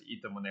and tries to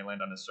eat them when they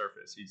land on his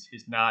surface.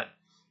 He's not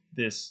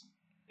this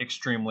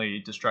extremely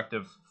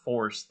destructive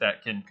force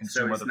that can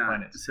consume other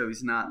planets. So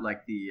he's not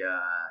like the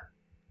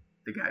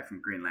guy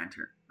from Green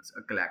Lantern,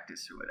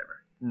 Galactus or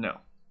whatever. No.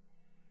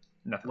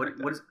 Nothing like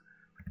that. What is...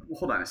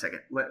 Hold on a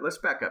second. Let's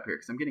back up here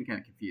because I'm getting kind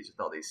of confused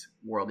with all these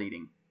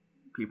world-eating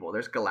people.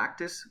 There's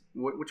Galactus.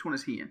 Which one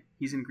is he in?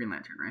 He's in Green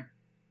Lantern, right?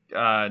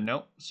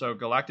 No. So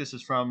Galactus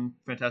is from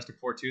Fantastic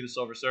Four 2, the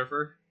Silver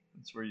Surfer.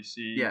 That's where you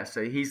see... Yeah,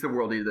 so he's the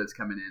world eater that's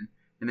coming in.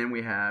 And then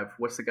we have...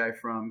 What's the guy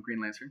from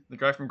Green Lantern? The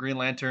guy from Green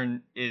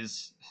Lantern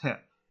is...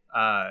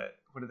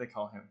 what do they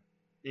call him?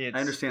 I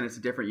understand it's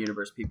a different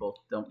universe,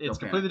 people. It's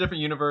completely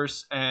different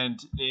universe, and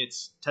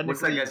it's technically...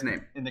 What's that guy's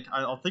name?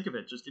 I'll think of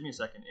it. Just give me a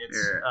second.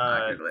 It's...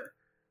 I'll Google it.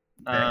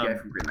 That guy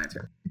from Green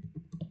Lantern.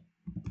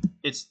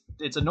 It's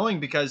annoying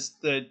because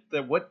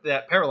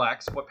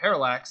Parallax,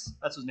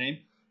 that's his name.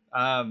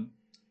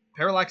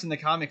 Parallax in the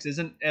comics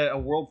isn't a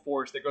world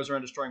force that goes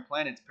around destroying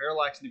planets.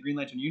 Parallax in the Green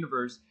Lantern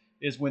universe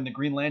is when the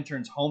Green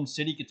Lantern's home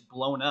city gets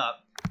blown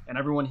up and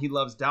everyone he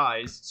loves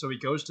dies. So he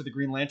goes to the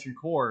Green Lantern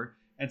Corps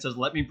and says,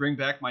 "Let me bring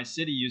back my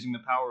city using the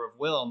power of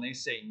will." And they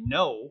say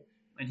no.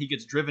 And he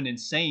gets driven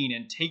insane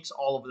and takes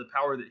all of the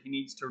power that he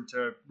needs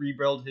to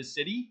rebuild his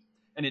city.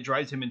 And it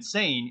drives him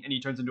insane. And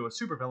he turns into a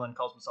supervillain,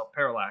 calls himself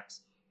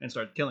Parallax, and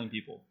starts killing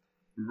people.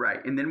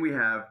 Right. And then we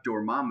have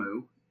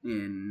Dormammu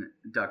in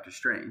Doctor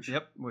Strange.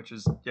 Yep. Which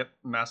is,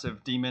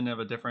 massive demon of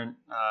a different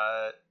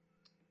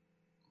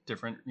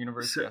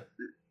universe. So,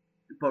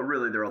 but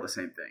really, they're all the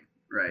same thing,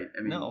 right?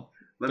 I mean, no.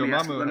 Let me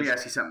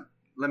ask you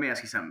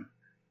something.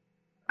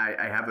 I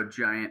have a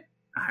giant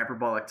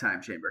hyperbolic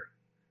time chamber.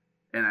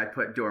 And I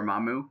put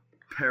Dormammu,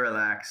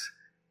 Parallax.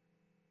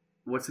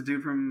 What's the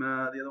dude from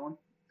the other one?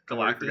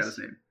 Galactus. I forgot his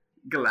name.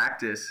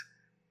 Galactus.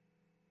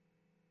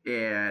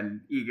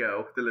 And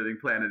Ego, the living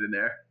planet in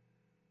there.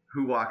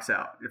 Who walks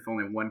out if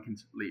only one can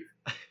leave?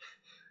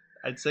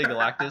 I'd say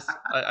Galactus.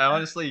 I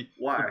honestly...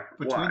 Why?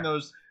 Between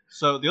those...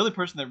 So the only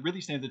person that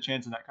really stands a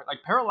chance in that...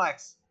 Like,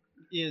 Parallax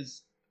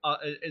is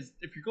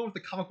if you're going with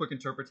the comic book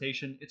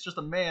interpretation, it's just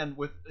a man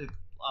with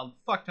a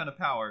fuck ton of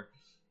power.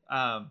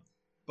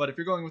 But if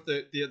you're going with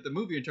the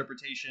movie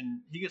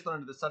interpretation, he gets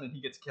thrown into the sun and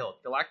he gets killed.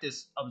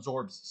 Galactus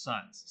absorbs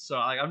suns. So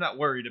I'm not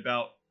worried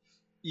about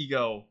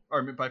Ego,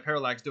 or by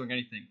Parallax doing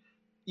anything.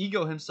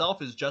 Ego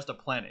himself is just a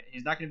planet.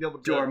 He's not going to be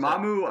able to...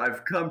 Dormammu,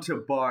 I've come to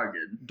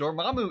bargain.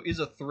 Dormammu is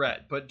a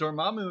threat, but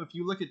Dormammu, if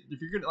you're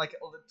going to, like...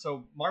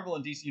 So Marvel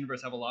and DC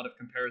Universe have a lot of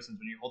comparisons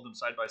when you hold them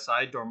side by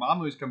side.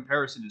 Dormammu's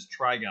comparison is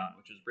Trigon,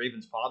 which is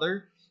Raven's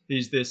father.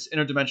 He's this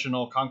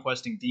interdimensional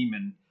conquesting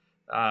demon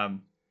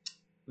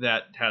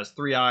that has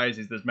 3 eyes.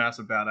 He's this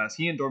massive badass.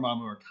 He and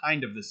Dormammu are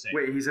kind of the same.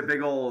 Wait, he's a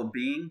big old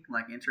being,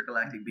 like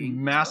intergalactic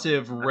being.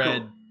 Massive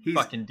red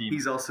fucking demon.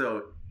 He's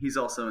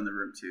also in the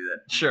room too.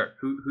 That sure.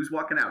 Who's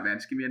walking out, man?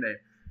 Just give me a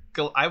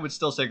name. I would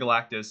still say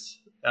Galactus.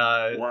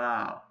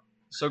 Wow.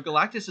 So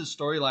Galactus'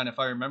 storyline, if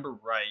I remember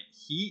right,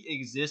 he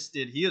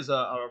existed. He is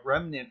a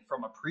remnant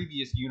from a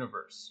previous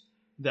universe.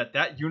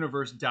 That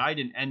universe died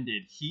and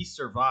ended. He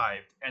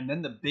survived, and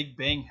then the Big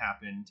Bang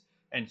happened.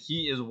 And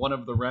he is one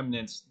of the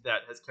remnants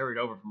that has carried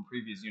over from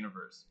previous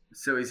universe.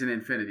 So he's an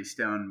Infinity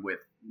Stone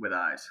with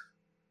eyes.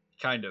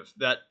 Kind of.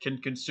 That can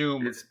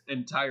consume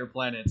entire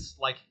planets.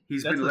 Like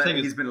he's been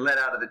let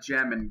out of the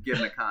gem and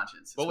given a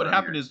conscience. What would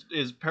happen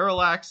is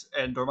Parallax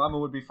and Dormammu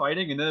would be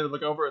fighting, and then they would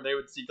look over and they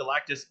would see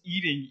Galactus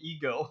eating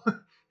Ego.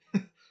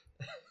 And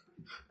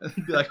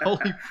they'd be like,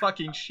 "Holy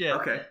fucking shit!"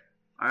 Okay,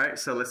 all right.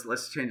 So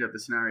let's change up the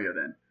scenario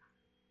then.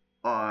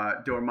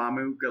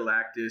 Dormammu,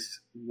 Galactus.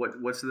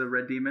 What's the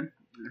red demon?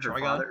 Her Trigon.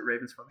 father,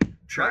 Raven's father.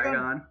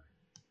 Trigon.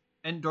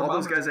 And Dormammu. All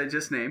those guys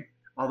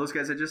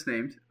I just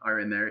named are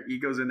in there.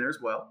 Ego's in there as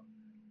well.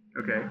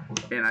 Okay.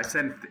 And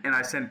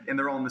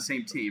they're all on the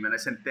same team. And I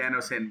sent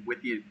Thanos in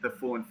with the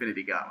full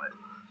Infinity Gauntlet.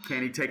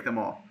 Can he take them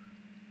all?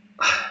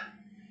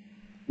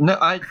 No,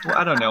 I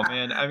don't know,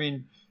 man. I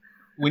mean,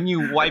 when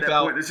you wipe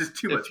out, point, there's just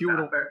too much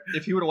power.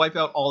 If you were to wipe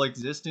out all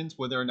existence,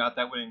 whether or not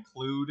that would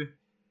include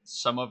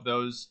some of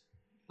those,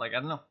 like, I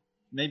don't know,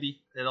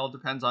 maybe it all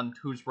depends on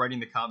who's writing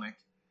the comic.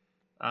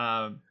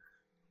 All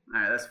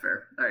right, that's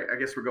fair. All right, I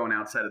guess we're going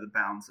outside of the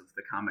bounds of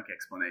the comic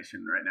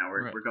explanation right now.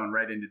 We're going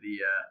right into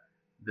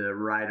the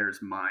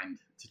writer's mind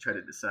to try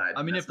to decide.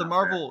 I mean, if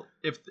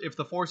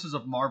the forces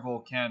of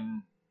Marvel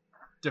can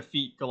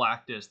defeat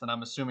Galactus, then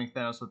I'm assuming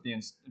Thanos with the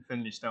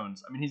Infinity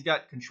Stones. I mean, he's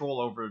got control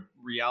over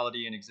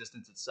reality and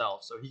existence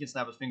itself, so he can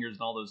snap his fingers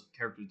and all those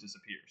characters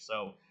disappear.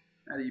 So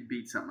how do you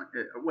beat something like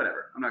it?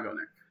 Whatever. I'm not going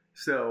there.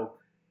 So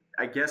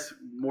I guess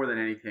more than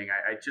anything,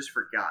 I just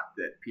forgot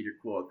that Peter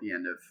Quill at the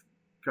end of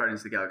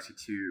Guardians of the Galaxy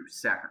 2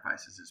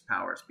 sacrifices his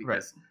powers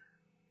because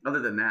other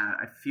than that,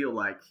 I feel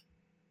like,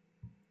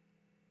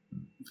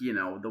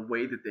 the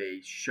way that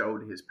they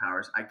showed his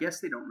powers, I guess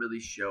they don't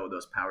really show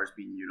those powers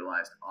being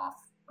utilized off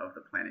of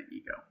the planet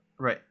Ego.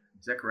 Right.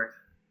 Is that correct?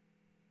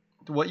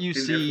 What you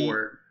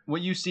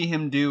see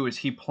him do is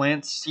he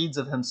plants seeds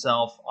of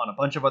himself on a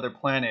bunch of other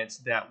planets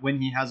that when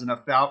he has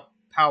enough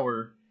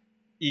power,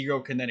 Ego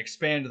can then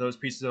expand those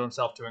pieces of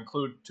himself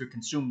to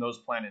consume those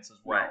planets as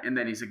well. Right, and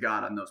then he's a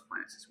god on those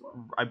planets as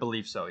well. I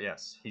believe so,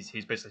 yes.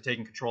 He's basically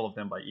taking control of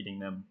them by eating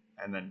them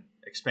and then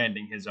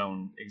expanding his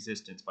own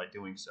existence by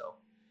doing so.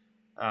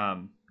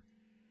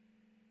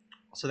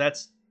 So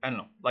that's, I don't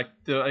know, like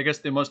I guess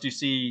the most you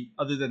see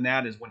other than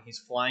that is when he's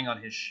flying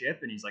on his ship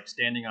and he's like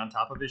standing on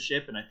top of his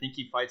ship and I think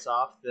he fights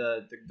off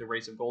the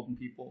race of golden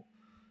people.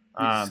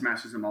 He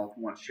smashes them all with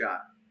one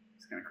shot.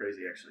 It's kind of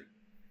crazy, actually.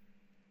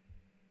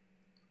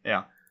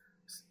 Yeah.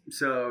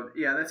 So,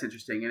 yeah, that's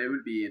interesting. And it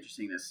would be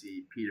interesting to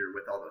see Peter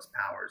with all those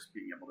powers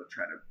being able to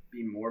try to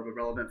be more of a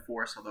relevant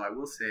force. Although I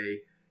will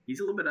say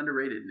he's a little bit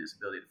underrated in his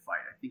ability to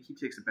fight. I think he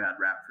takes a bad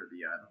rap for the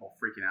whole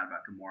freaking out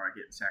about Gamora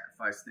getting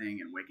sacrificed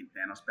thing and waking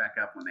Thanos back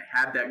up. When they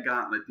had that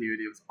gauntlet,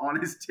 dude, it was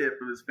on his tip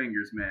of his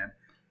fingers, man.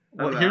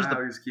 Well, here's how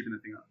he was keeping the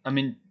thing up. I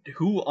mean,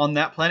 who on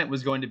that planet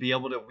was going to be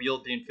able to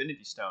wield the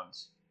Infinity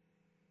Stones?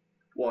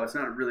 Well, it's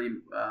not really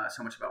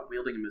so much about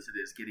wielding them as it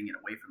is getting it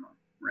away from them,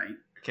 right?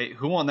 Okay,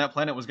 who on that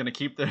planet was going to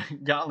keep the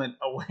gauntlet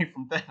away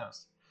from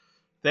Thanos?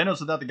 Thanos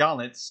without the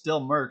gauntlet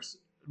still murks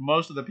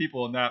most of the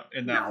people in that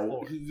No,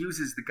 floor. he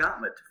uses the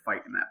gauntlet to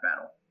fight in that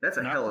battle. That's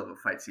a hell of a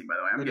fight scene, by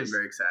the way. I'm getting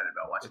very excited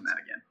about watching that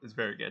again. It's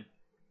very good.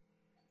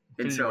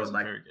 And so,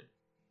 like, very good.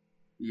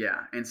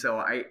 Yeah, and so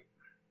I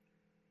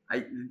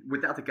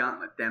without the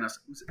gauntlet, Thanos.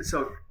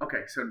 So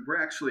okay, so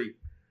we're actually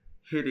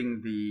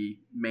hitting the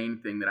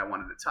main thing that I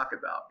wanted to talk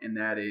about, and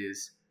that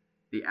is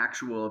the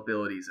actual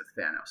abilities of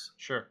Thanos.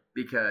 Sure.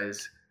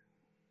 Because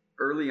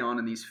early on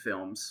in these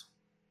films,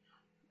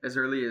 as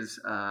early as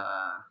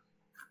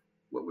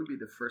what would be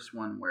the first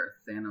one where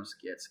Thanos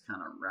gets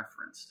kind of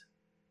referenced?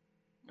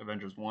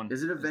 Avengers 1.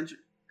 Is it Avengers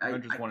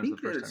 1 is the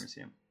first time you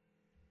see him.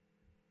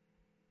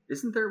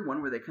 Isn't there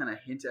one where they kind of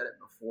hint at it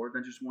before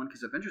Avengers 1?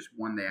 Because Avengers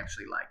 1, they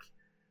actually like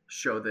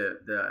show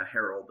the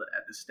Herald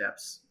at the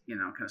steps, you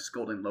know, kind of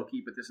scolding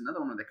Loki. But there's another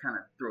one where they kind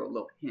of throw a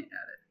little hint at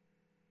it.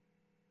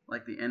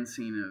 Like the end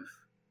scene of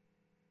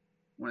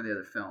one of the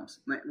other films.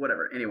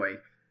 Whatever. Anyway,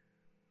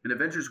 in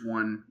Avengers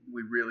 1,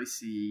 we really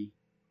see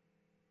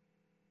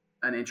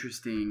an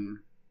interesting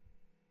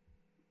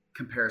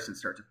comparison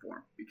start to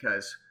form.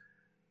 Because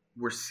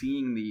we're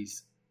seeing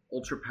these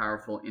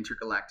ultra-powerful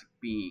intergalactic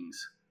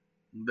beings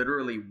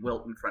literally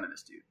wilt in front of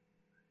this dude.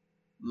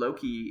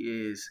 Loki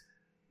is,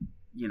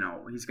 you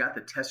know, he's got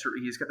the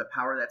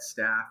power of that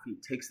staff. He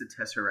takes the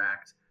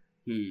Tesseract.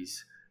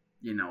 He's,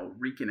 you know,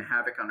 wreaking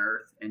havoc on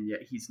Earth, and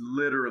yet he's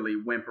literally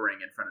whimpering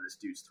in front of this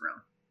dude's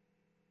throne.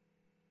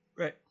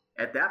 Right.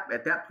 At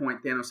that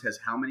point, Thanos has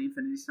how many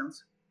Infinity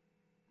Stones?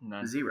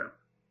 None. 0.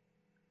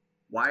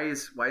 Why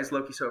is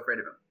Loki so afraid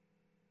of him?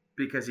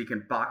 Because he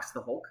can box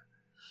the Hulk?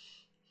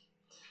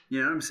 You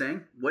know what I'm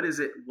saying? What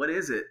is it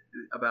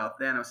about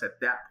Thanos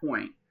at that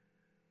point?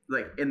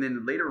 Like, and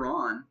then later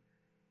on,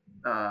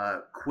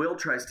 Quill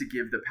tries to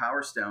give the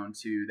Power Stone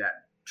to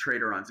that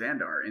traitor on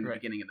Xandar in the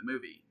beginning of the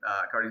movie,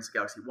 Guardians of the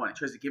Galaxy 1. He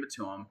tries to give it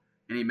to him,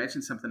 and he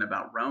mentions something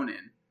about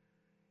Ronan,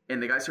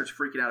 and the guy starts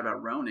freaking out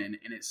about Ronan,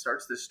 and it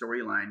starts this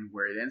storyline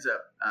where it ends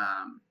up,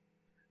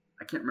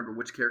 I can't remember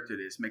which character it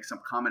is, makes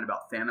some comment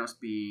about Thanos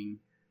being,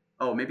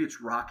 maybe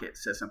it's Rocket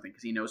says something,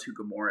 because he knows who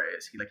Gamora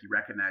is. He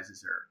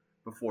recognizes her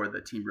before the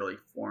team really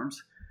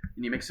forms.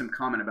 And he makes some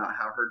comment about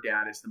how her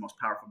dad is the most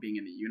powerful being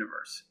in the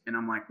universe. And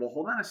I'm like, well,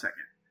 hold on a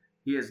second.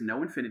 He has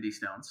no Infinity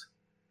Stones.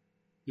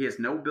 He has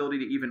no ability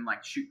to even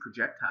like shoot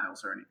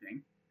projectiles or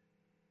anything.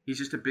 He's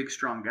just a big,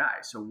 strong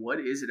guy. So what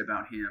is it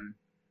about him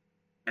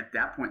at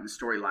that point in the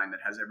storyline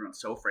that has everyone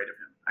so afraid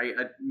of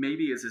him?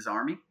 Maybe it's his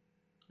army.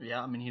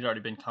 Yeah, I mean, he'd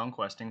already been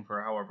conquesting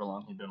for however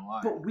long he'd been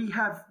alive. But we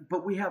have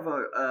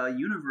a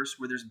universe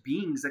where there's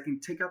beings that can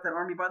take out that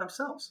army by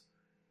themselves.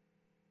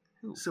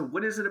 So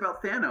what is it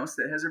about Thanos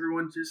that has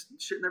everyone just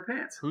shitting their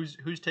pants?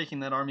 Who's taking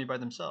that army by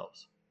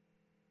themselves?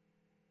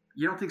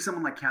 You don't think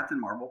someone like Captain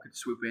Marvel could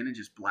swoop in and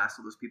just blast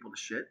all those people to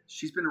shit?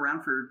 She's been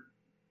around for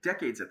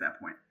decades at that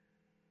point.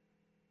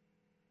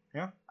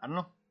 Yeah, I don't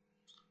know.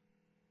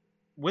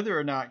 Whether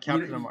or not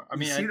Captain Marvel... I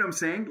mean, see what I'm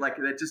saying? Like,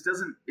 that just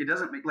doesn't... It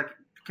doesn't make... Like,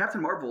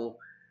 Captain Marvel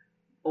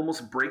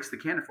almost breaks the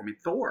canon for me.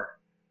 Thor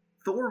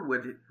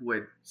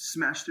would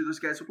smash through those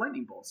guys with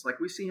lightning bolts. Like,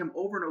 we see him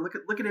over and over.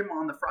 Look at him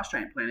on the Frost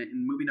Giant planet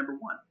in movie number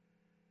 1.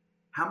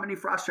 How many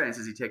Frost Giants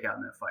does he take out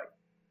in that fight?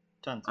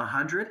 Tons.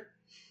 100?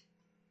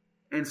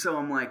 And so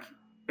I'm like,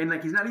 and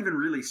like he's not even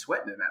really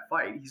sweating in that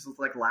fight. He's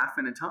like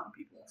laughing and taunting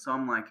people. So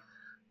I'm like,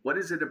 what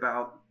is it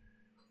about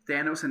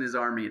Thanos and his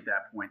army at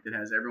that point that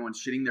has everyone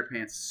shitting their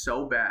pants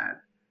so bad?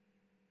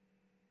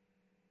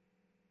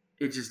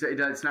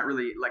 It's not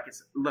really like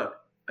look.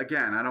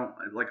 Again, I don't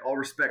like all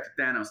respect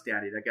to Thanos,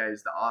 Daddy. That guy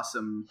is the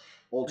awesome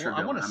ultra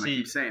villain. I'm gonna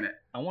keep saying it.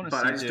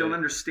 But I just don't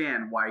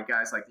understand why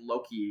guys like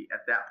Loki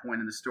at that point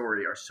in the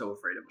story are so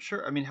afraid of him.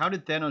 Sure. I mean, how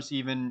did Thanos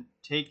even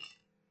take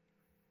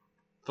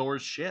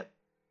Thor's ship?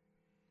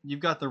 You've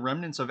got the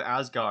remnants of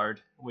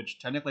Asgard, which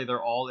technically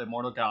they're all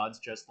immortal gods,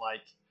 just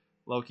like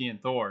Loki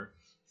and Thor.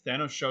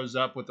 Thanos shows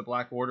up with the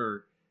Black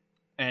Order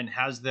and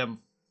has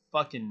them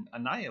fucking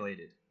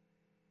annihilated.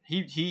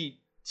 He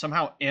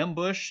somehow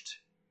ambushed.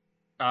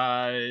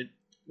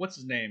 What's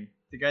his name?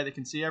 The guy that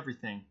can see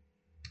everything.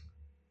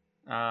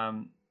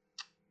 Heimdall.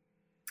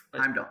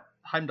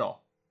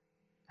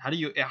 How do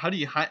you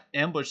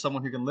ambush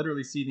someone who can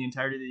literally see the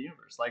entirety of the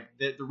universe? Like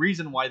the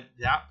reason why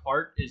that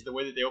part is the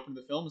way that they opened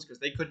the film is because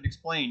they couldn't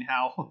explain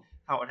how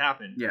it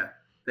happened. Yeah,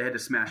 they had to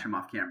smash him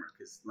off camera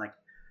because like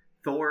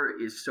Thor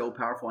is so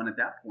powerful, and at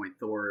that point,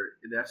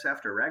 that's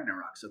after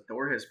Ragnarok. So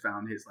Thor has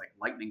found his like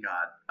lightning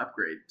god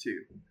upgrade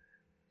too.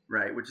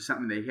 Right, which is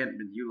something they hadn't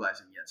been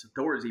utilizing yet. So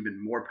Thor is even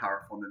more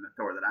powerful than the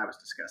Thor that I was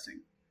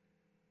discussing,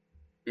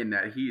 in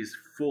that he's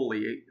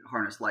fully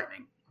harnessed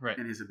lightning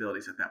in his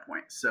abilities at that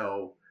point.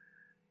 So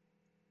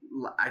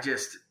I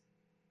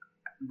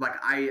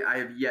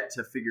have yet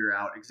to figure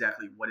out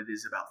exactly what it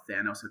is about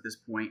Thanos at this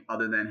point,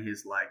 other than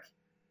his like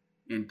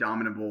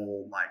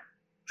indomitable like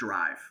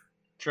drive.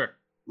 Sure.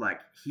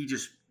 Like he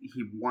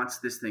wants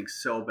this thing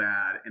so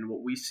bad, and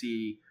what we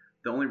see.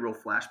 The only real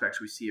flashbacks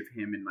we see of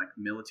him in like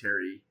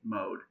military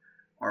mode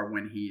are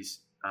when he's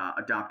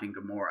adopting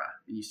Gamora,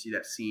 and you see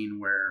that scene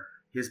where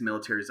his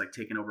military is like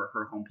taking over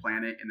her home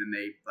planet, and then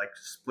they like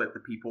split the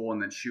people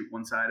and then shoot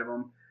one side of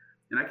them.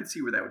 And I could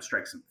see where that would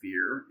strike some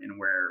fear, and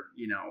where,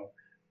 you know,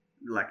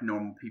 like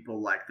normal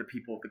people, like the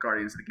people of the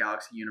Guardians of the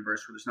Galaxy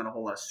universe, where there's not a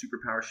whole lot of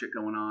superpower shit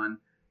going on,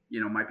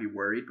 you know, might be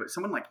worried. But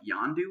someone like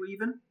Yondu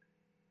even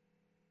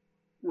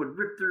would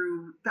rip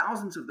through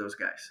thousands of those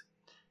guys.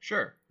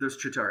 Sure. Those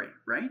Chitauri,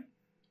 right?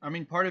 I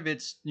mean, part of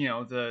it's, you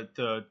know,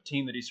 the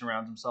team that he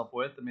surrounds himself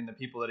with. I mean, the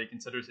people that he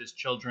considers his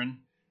children,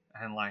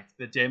 and like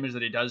the damage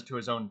that he does to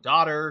his own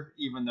daughter,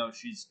 even though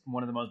she's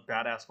one of the most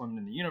badass women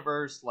in the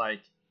universe.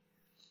 Like,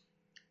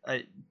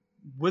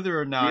 whether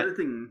or not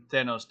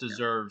Thanos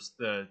deserves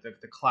the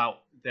clout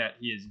that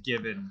he is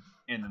given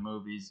in the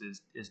movies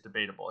is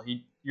debatable.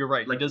 You're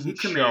right. Like, he doesn't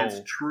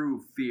commands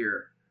true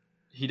fear.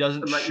 He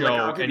doesn't show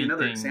I'll give anything. You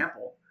another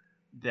example.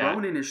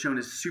 Ronan is shown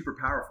as super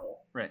powerful.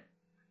 Right.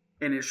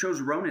 And it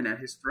shows Ronan at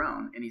his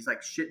throne, and he's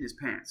like shitting his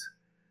pants.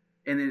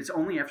 And then it's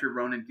only after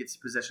Ronan gets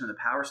possession of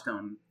the Power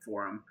Stone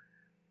for him,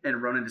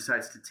 and Ronan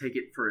decides to take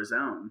it for his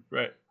own,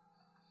 right,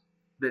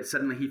 that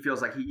suddenly he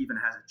feels like he even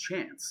has a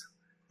chance.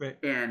 Right.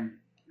 And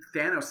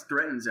Thanos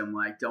threatens him,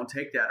 like, don't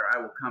take that or I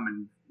will come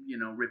and, you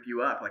know, rip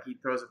you up. Like, he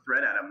throws a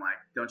threat at him, like,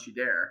 don't you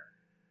dare.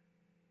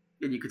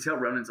 And you could tell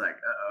Ronan's like,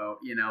 uh-oh,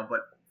 you know,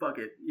 but fuck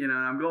it. You know,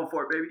 I'm going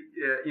for it, baby.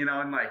 Yeah, you know,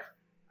 and like,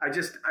 I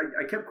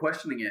kept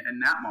questioning it in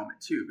that moment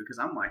too, because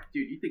I'm like,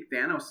 dude, you think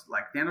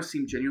Thanos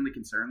seemed genuinely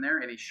concerned there,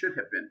 and he should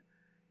have been,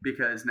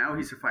 because now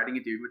he's fighting a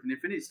dude with an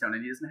Infinity Stone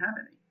and he doesn't have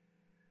any.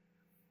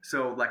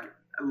 So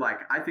like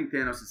I think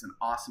Thanos is an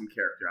awesome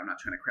character. I'm not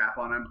trying to crap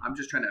on him. I'm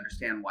just trying to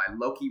understand why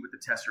Loki with the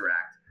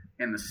Tesseract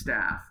and the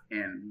staff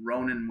and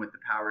Ronan with the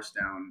Power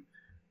Stone,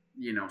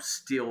 you know,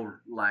 still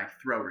like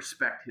throw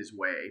respect his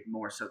way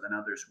more so than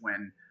others,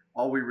 when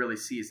all we really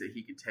see is that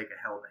he can take a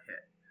hell of a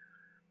hit.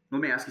 Let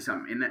me ask you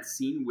something. In that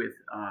scene with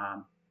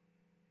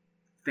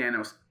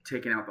Thanos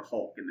taking out the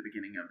Hulk in the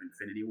beginning of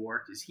Infinity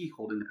War, is he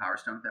holding the Power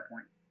Stone at that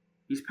point?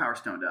 He's Power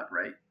Stoned up,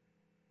 right?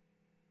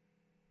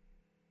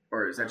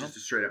 Or is that just a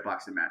straight up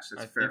boxing match?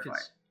 That's a fair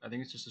fight. I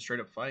think it's just a straight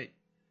up fight.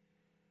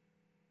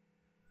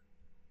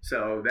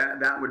 So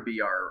that would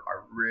be our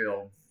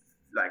real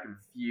like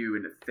view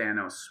into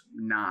Thanos,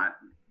 not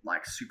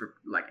like super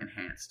like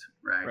enhanced,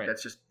 right?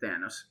 That's just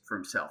Thanos for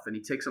himself, and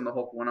he takes on the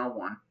Hulk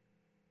 1-on-1,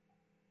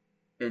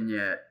 and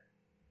yet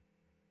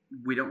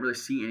we don't really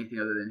see anything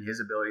other than his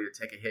ability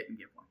to take a hit and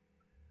give one.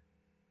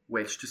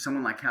 Which, to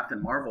someone like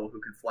Captain Marvel,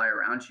 who can fly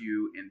around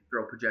you and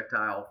throw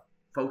projectile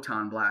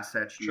photon blasts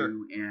at you, sure,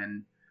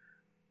 and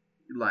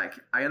like,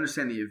 I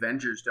understand the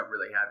Avengers don't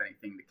really have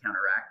anything to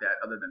counteract that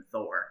other than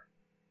Thor.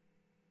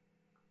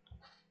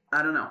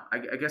 I don't know.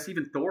 I guess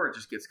even Thor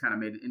just gets kind of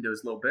made into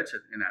his little bitch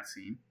in that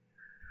scene.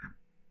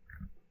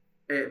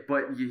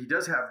 But he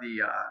does have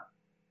the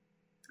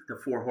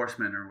Four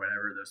Horsemen or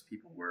whatever those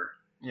people were.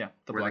 Yeah,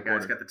 the Black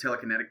guy's got the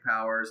telekinetic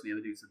powers, and the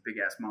other dude's a big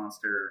ass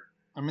monster.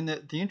 I mean,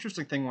 the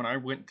interesting thing when I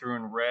went through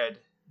and read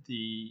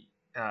the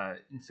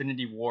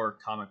Infinity War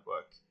comic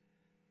book,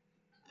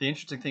 the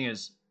interesting thing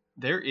is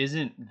there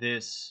isn't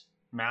this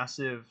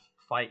massive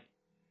fight.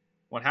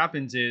 What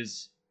happens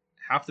is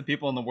half the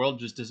people in the world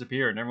just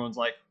disappear, and everyone's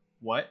like,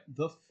 what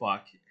the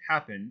fuck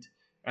happened?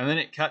 And then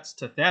it cuts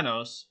to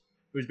Thanos,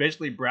 who's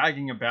basically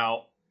bragging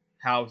about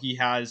how he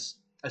has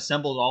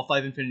assembled all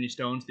 5 Infinity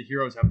Stones. The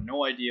heroes have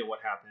no idea what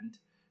happened.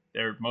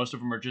 Most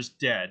of them are just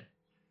dead.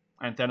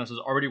 And Thanos has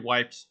already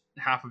wiped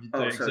half of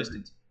the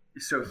existence.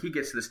 So he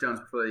gets to the stones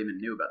before they even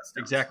knew about the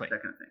stones. Exactly.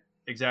 That kind of thing.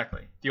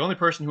 Exactly. The only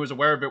person who was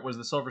aware of it was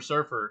the Silver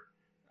Surfer,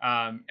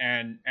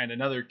 and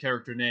another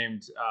character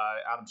named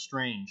Adam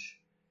Strange,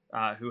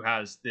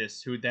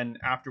 who then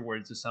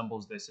afterwards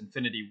assembles this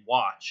Infinity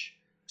Watch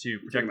to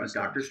protect the stones.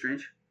 Doctor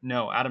Strange?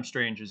 No, Adam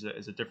Strange is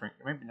a different.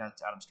 Maybe not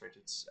Adam Strange.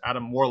 It's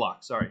Adam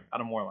Warlock. Sorry,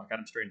 Adam Warlock.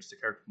 Adam Strange is a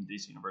character from the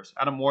DC universe.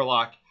 Adam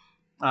Warlock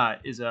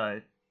is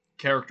a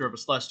character of a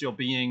celestial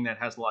being that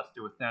has a lot to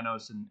do with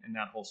Thanos and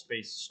that whole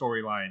space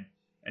storyline.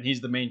 And he's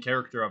the main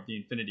character of the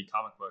Infinity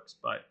comic books,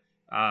 but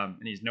and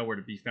he's nowhere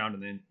to be found in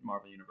the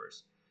Marvel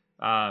universe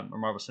or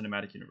Marvel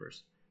Cinematic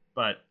Universe.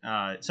 But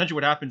essentially,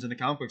 what happens in the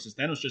comic books is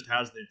Thanos just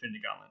has the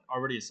Infinity Gauntlet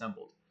already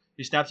assembled.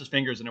 He snaps his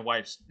fingers and it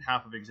wipes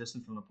half of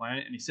existence from the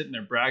planet, and he's sitting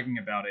there bragging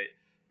about it.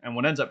 And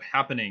what ends up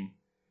happening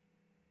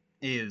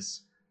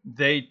is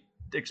they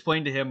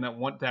explain to him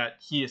that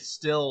he is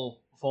still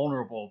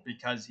vulnerable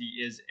because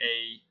he is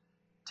a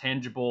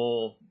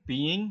tangible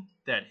being,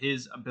 that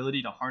his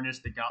ability to harness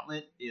the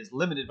gauntlet is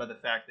limited by the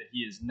fact that he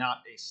is not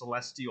a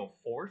celestial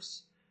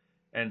force.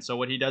 And so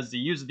what he does is he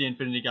uses the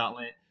Infinity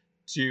Gauntlet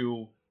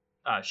to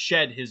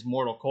shed his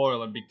mortal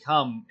coil and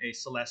become a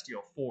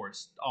celestial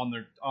force on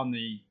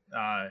the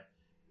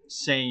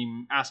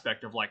same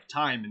aspect of like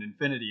time and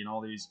infinity and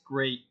all these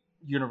great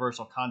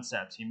universal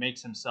concepts. He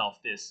makes himself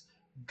this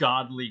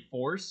godly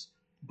force,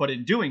 but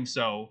in doing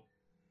so,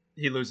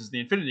 he loses the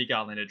Infinity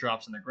Gauntlet. It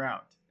drops on the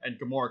ground, and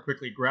Gamora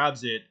quickly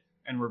grabs it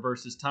and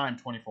reverses time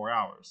 24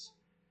 hours.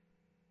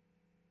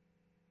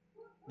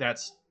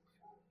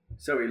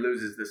 So he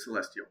loses the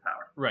celestial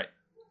power. Right.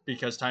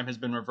 Because time has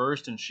been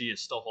reversed and she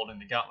is still holding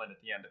the gauntlet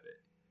at the end of it.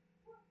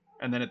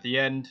 And then at the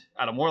end,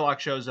 Adam Warlock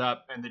shows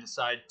up, and they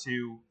decide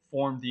to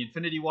form the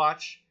Infinity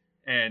Watch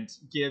and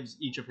gives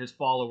each of his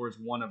followers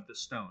one of the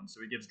stones.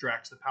 So he gives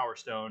Drax the Power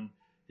Stone.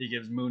 He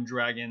gives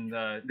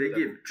Moondragon They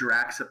give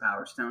Drax a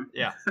Power Stone?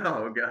 Yeah.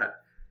 Oh, God.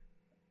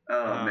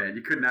 Oh, man.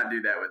 You could not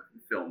do that with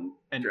film.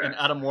 And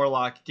Adam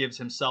Warlock gives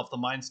himself the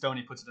Mind Stone.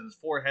 He puts it in his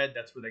forehead.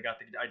 That's where they got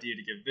the idea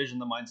to give Vision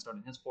the Mind Stone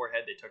in his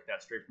forehead. They took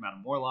that straight from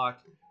Adam Warlock.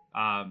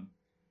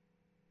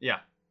 Yeah.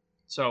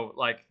 So,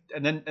 like,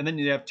 and then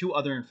you have two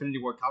other Infinity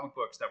War comic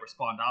books that were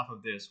spawned off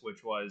of this,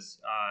 which was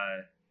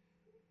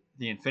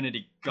the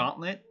Infinity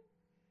Gauntlet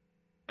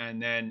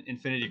and then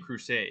Infinity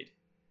Crusade,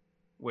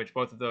 which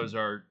both of those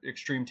are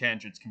extreme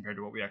tangents compared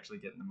to what we actually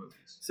get in the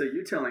movies. So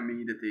you're telling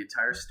me that the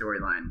entire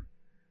storyline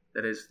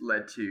that has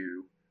led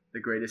to the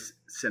greatest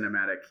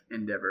cinematic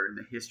endeavor in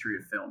the history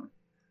of film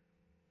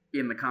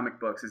in the comic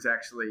books is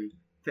actually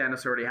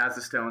Thanos already has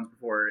the stones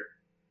before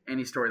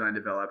any storyline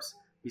develops.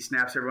 He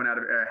snaps everyone out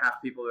of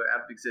half people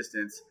out of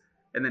existence,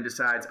 and then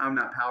decides I'm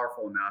not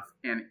powerful enough.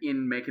 And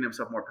in making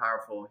himself more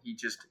powerful, he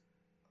just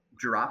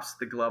drops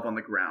the glove on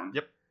the ground.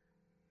 Yep.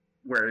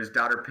 Where his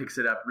daughter picks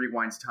it up,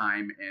 rewinds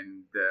time,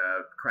 and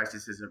the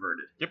crisis is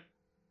averted. Yep.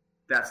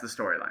 That's the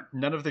storyline.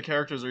 None of the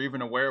characters are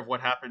even aware of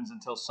what happens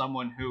until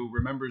someone who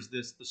remembers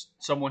this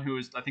someone who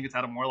is, I think it's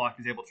Adam Warlock,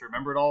 is able to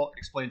remember it all,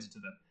 explains it to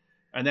them.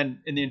 And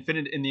then in the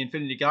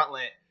Infinity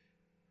Gauntlet,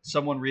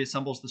 someone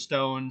reassembles the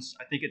stones.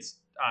 I think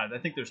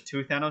there's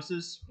two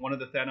Thanoses. One of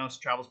the Thanos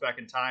travels back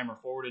in time or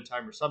forward in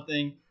time or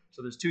something.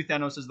 So there's two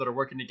Thanoses that are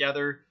working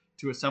together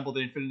to assemble the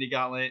Infinity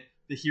Gauntlet.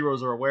 The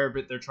heroes are aware of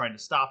it. They're trying to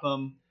stop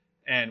them.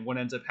 And what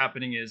ends up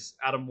happening is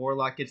Adam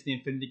Warlock gets the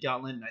Infinity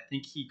Gauntlet, and I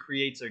think he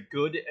creates a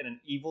good and an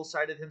evil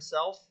side of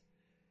himself.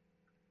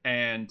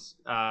 And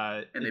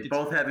they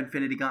both have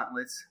Infinity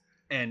Gauntlets.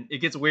 And it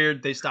gets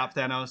weird. They stop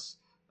Thanos.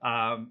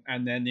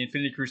 And then the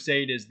Infinity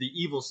Crusade is the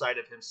evil side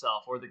of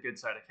himself, or the good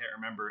side, I can't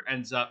remember,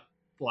 ends up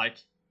like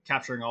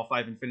capturing all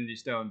 5 Infinity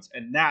Stones.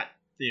 And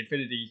the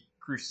Infinity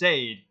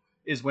Crusade,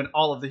 is when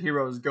all of the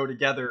heroes go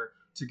together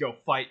to go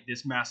fight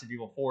this massive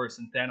evil force,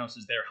 and Thanos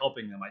is there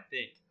helping them, I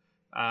think.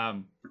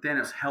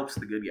 Thanos helps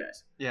the good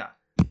guys. Yeah,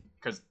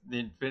 because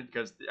I don't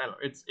know,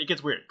 it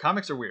gets weird.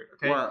 Comics are weird.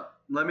 Okay. Well,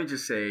 let me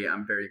just say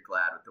I'm very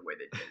glad with the way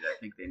they did it. I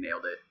think they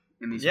nailed it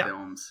in these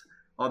films.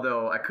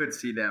 Although I could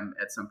see them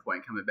at some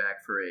point coming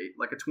back for a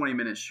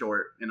 20-minute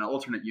short in an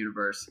alternate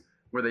universe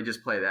where they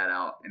just play that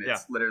out, and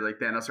it's literally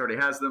Thanos already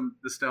has the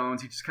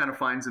stones. He just kind of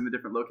finds them in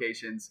different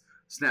locations,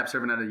 snaps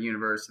everyone out of the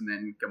universe, and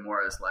then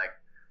Gamora's like,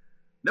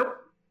 nope,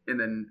 and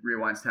then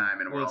rewinds time,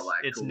 and we're all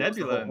like, it's cool.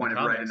 Nebula. What's the whole point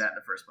of writing that in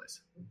the first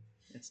place?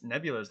 It's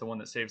Nebula is the one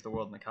that saves the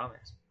world in the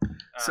comics.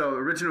 So,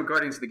 original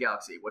Guardians of the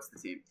Galaxy, what's the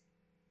team?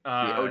 The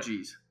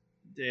OGs.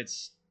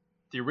 It's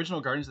the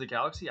original Guardians of the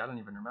Galaxy. I don't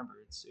even remember.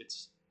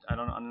 It's I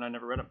don't know. I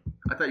never read them.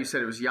 I thought you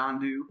said it was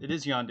Yondu. It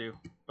is Yondu,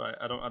 but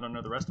I don't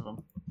know the rest of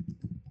them.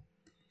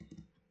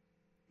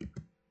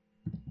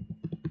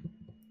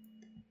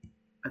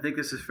 I think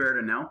this is fair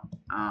to know.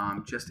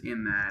 Just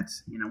in that,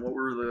 what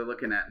we're really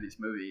looking at in these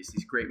movies,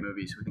 these great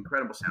movies with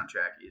incredible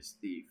soundtrack, is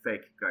the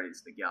fake Guardians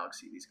of the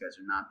Galaxy. These guys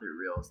are not their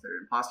reals. They're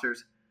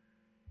imposters.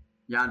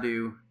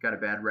 Yondu got a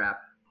bad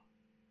rap.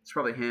 It's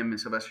probably him and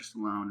Sylvester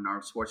Stallone and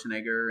Arnold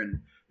Schwarzenegger,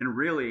 and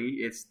really,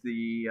 it's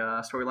the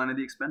storyline of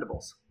the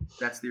Expendables.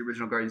 That's the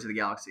original Guardians of the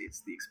Galaxy.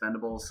 It's the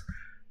Expendables.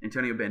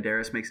 Antonio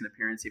Banderas makes an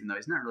appearance, even though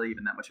he's not really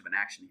even that much of an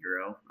action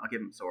hero. I'll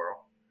give him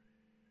Zorro.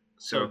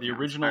 So the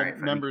original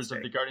members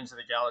of the Guardians of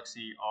the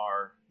Galaxy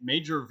are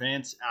Major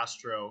Vance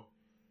Astro,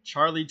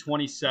 Charlie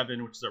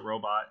 27, which is a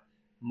robot,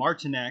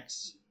 Martin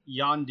X,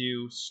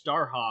 Yondu,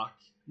 Starhawk,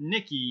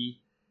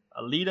 Nikki,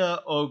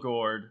 Alita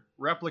Ogord,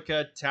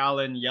 Replica,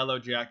 Talon, Yellow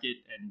Jacket,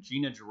 and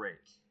Gina Drake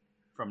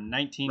from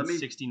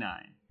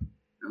 1969.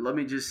 Let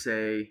me just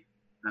say,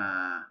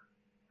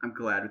 I'm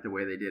glad with the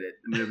way they did it.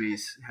 The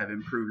movies have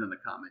improved on the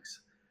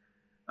comics.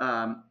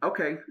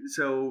 Okay,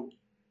 so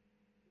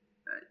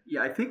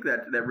I think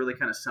that really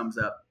kind of sums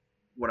up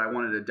what I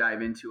wanted to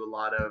dive into a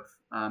lot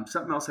of.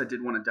 Something else I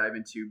did want to dive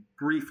into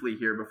briefly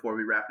here before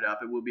we wrap it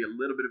up. It will be a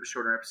little bit of a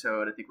shorter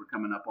episode. I think we're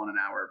coming up on an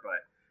hour,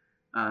 but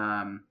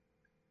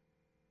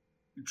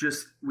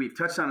we've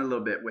touched on it a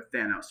little bit with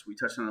Thanos. We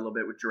touched on it a little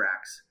bit with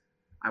Drax.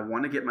 I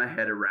want to get my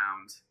head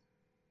around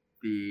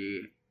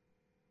the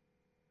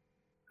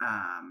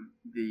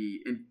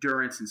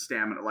endurance and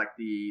stamina, like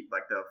the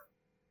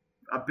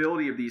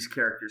ability of these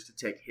characters to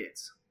take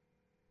hits.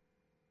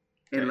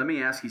 And let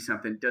me ask you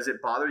something. Does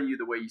it bother you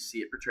the way you see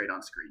it portrayed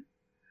on screen?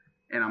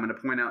 And I'm going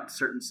to point out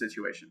certain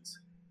situations.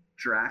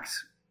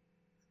 Drax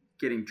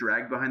getting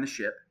dragged behind the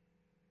ship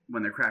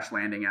when they're crash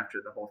landing after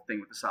the whole thing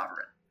with the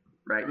Sovereign,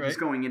 right? He's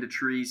going into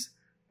trees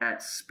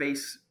at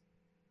space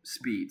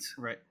speeds,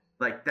 right?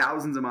 Like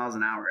thousands of miles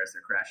an hour as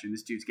they're crashing.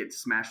 This dude's getting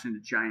smashed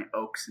into giant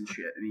oaks and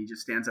shit, and he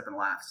just stands up and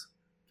laughs.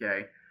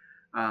 Okay.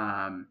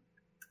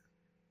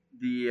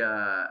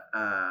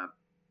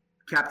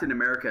 Captain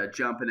America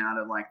jumping out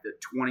of like the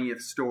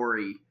 20th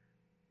story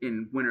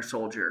in Winter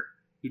Soldier.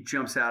 He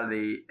jumps out of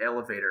the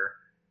elevator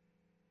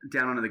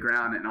down onto the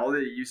ground, and all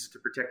that he uses to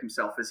protect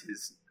himself is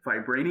his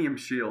vibranium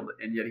shield,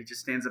 and yet he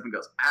just stands up and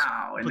goes,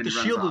 "Ow!" And but then the he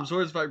runs shield off.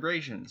 absorbs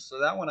vibrations, so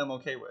that one I'm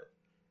okay with.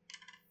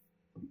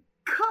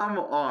 Come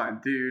on,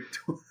 dude.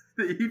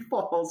 He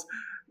falls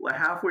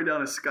halfway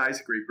down a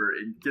skyscraper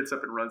and gets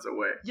up and runs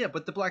away. Yeah,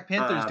 but the Black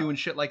Panther's doing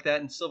shit like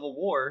that in Civil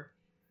War,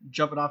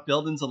 jumping off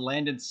buildings and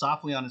landing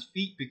softly on his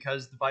feet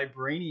because the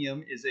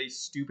vibranium is a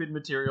stupid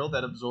material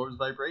that absorbs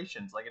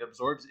vibrations. Like, it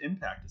absorbs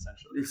impact,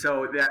 essentially.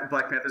 So that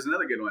Black Panther's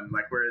another good one,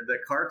 like where the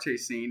car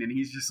chase scene and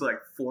he's just like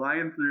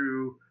flying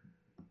through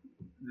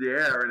the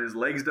air and his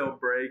legs don't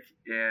break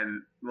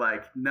and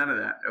like none of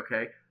that.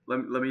 Okay, let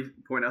me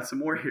point out some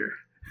more here.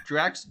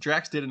 Drax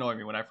did annoy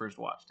me when I first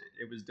watched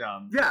it. It was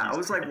dumb. Yeah, I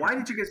was like, why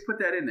did you guys put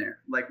that in there?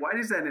 Like, why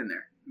is that in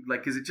there?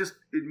 Like, because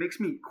it makes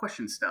me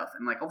question stuff.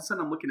 And like all of a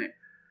sudden I'm looking at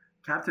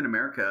Captain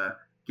America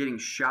getting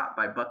shot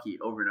by Bucky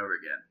over and over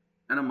again.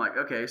 And I'm like,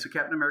 okay, so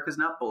Captain America's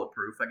not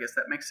bulletproof. I guess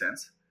that makes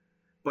sense.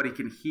 But he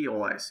can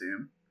heal, I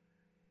assume,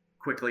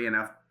 quickly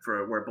enough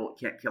for where a bullet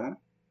can't kill him.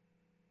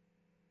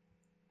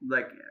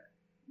 Like,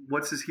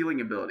 what's his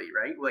healing ability,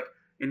 right? Like,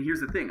 and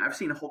here's the thing. I've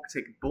seen Hulk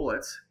take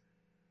bullets,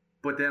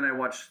 but then I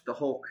watched the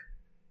Hulk,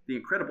 the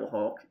Incredible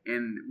Hulk,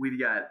 and we've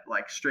got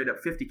like straight up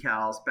 50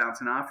 cals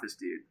bouncing off this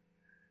dude.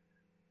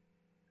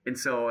 And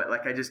so,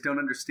 like, I just don't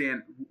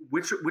understand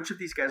which of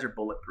these guys are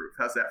bulletproof.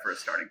 How's that for a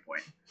starting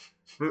point?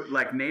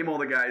 Like, name all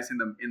the guys in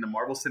the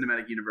Marvel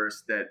Cinematic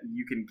Universe that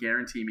you can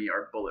guarantee me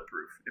are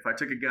bulletproof. If I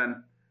took a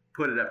gun,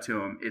 put it up to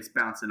them, it's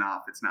bouncing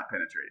off. It's not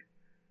penetrating.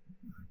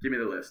 Give me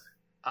the list.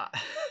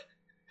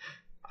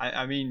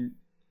 I mean,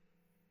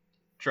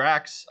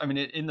 Drax. I mean,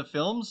 in the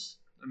films,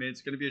 I mean,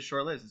 it's going to be a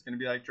short list. It's going to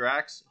be like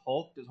Drax,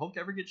 Hulk. Does Hulk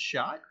ever get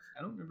shot?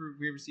 I don't remember if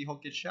we ever see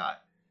Hulk get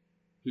shot.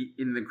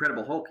 In the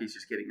Incredible Hulk, he's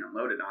just getting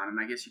unloaded on, and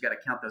I guess you got to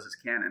count those as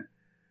canon.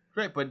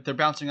 Right, but they're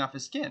bouncing off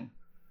his skin.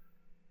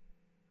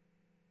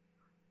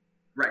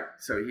 Right,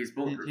 so he's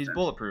bulletproof. He's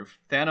bulletproof.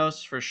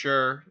 Thanos for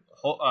sure.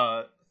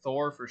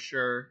 Thor for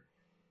sure.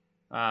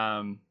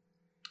 Like,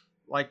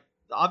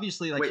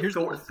 obviously, like, wait, here's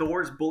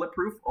Thor's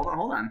bulletproof.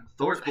 Hold on.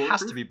 Thor Thor's bulletproof?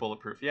 has to be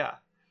bulletproof. Yeah.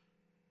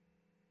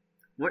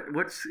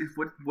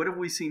 What have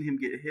we seen him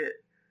get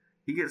hit?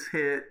 He gets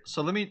hit.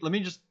 So let me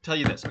just tell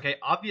you this, okay?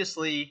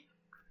 Obviously,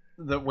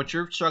 what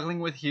you're struggling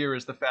with here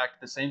is the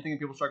fact, the same thing that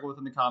people struggle with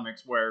in the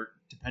comics, where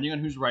depending on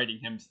who's writing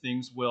him,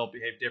 things will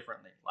behave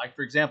differently. Like,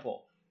 for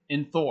example,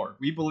 in Thor,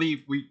 we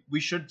believe we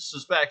should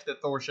suspect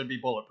that Thor should be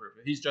bulletproof.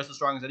 If he's just as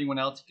strong as anyone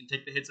else, he can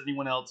take the hits of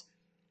anyone else,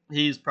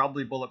 he's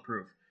probably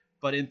bulletproof.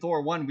 But in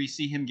Thor 1, we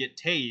see him get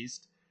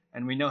tased,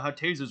 and we know how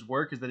tasers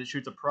work, is that it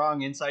shoots a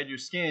prong inside your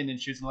skin and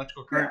shoots an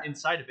electrical current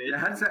inside of it.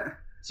 How's that?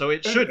 So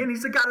it should. And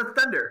he's the god of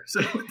thunder.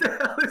 So what the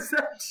hell is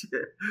that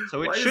shit?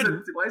 So it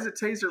shouldn't. Why is a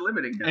taser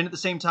limiting him? And at the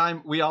same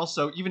time, we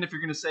also, even if you're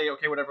going to say,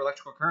 okay, whatever,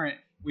 electrical current,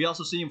 we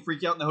also see him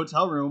freak out in the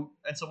hotel room.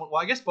 And so,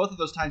 well, I guess both of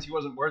those times he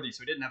wasn't worthy, so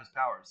he didn't have his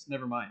powers.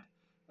 Never mind.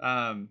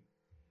 Yeah,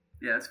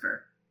 that's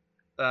fair.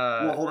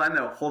 Well,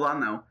 hold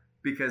on though,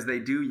 because they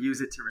do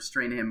use it to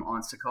restrain him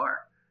on Sakaar.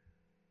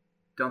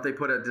 Don't they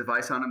put a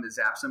device on him that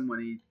zaps him when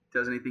he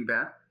does anything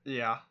bad?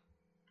 Yeah.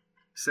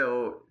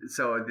 So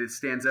it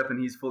stands up and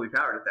he's fully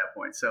powered at that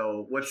point.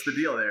 So what's the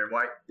deal there?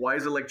 Why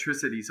is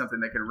electricity something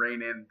that can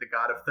rein in the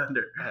god of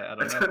thunder? I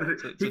don't know.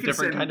 It's a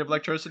different kind of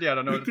electricity. I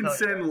don't know. He can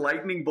send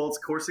lightning bolts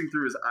coursing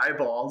through his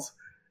eyeballs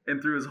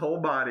and through his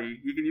whole body.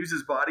 He can use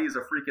his body as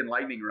a freaking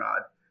lightning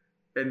rod.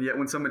 And yet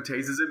when someone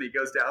tases him, he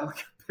goes down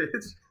like a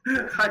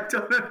bitch. I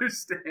don't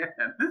understand.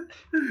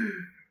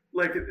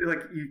 Like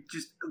you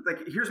just like,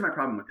 here's my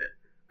problem with it.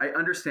 I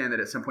understand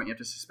that at some point you have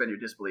to suspend your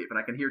disbelief. And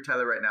I can hear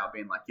Tyler right now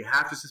being like, you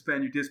have to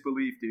suspend your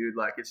disbelief, dude.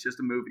 Like, it's just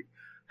a movie.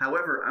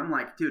 However, I'm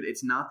like, dude,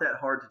 it's not that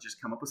hard to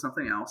just come up with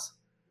something else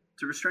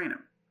to restrain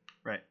him.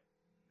 Right.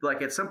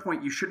 Like, at some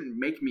point, you shouldn't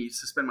make me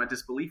suspend my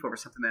disbelief over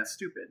something that's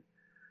stupid.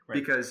 Right.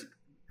 Because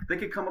they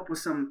could come up with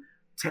some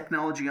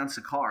technology on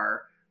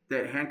Sakaar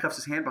that handcuffs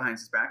his hand behind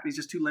his back, and he's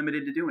just too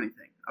limited to do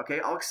anything. Okay,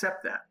 I'll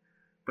accept that.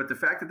 But the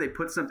fact that they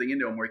put something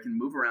into him where he can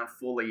move around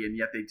fully, and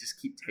yet they just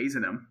keep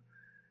tasing him.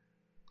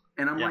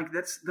 And I'm like,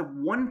 that's the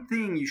one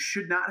thing you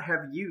should not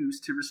have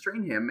used to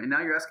restrain him. And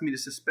now you're asking me to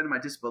suspend my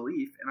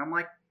disbelief. And I'm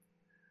like,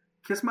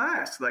 kiss my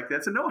ass. Like,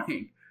 that's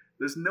annoying.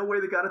 There's no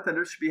way the God of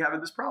Thunder should be having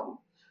this problem.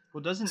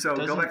 Well,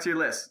 go back to your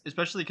list.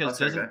 Especially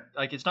because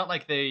it's not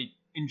like they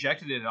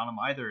injected it on him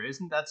either.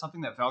 Isn't that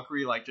something that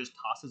Valkyrie like just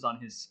tosses on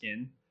his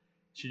skin?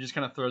 She just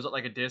kind of throws it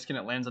like a disc and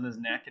it lands on his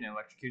neck and it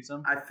electrocutes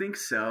him? I think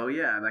so,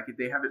 yeah. Like,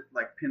 they have it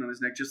like pinned on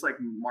his neck, just like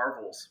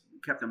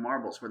Captain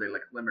Marvel's, where they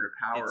like limit her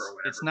power or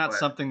whatever. It's not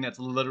something that's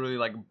literally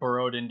like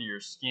burrowed into your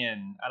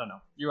skin. I don't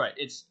know. You're right.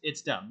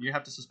 It's dumb. You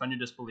have to suspend your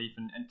disbelief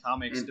in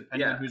comics,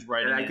 depending on who's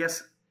writing it. And I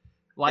guess,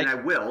 like, and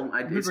I will.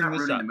 It's not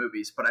ruining the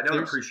movies, but I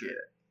don't appreciate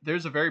it.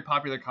 There's a very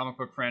popular comic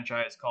book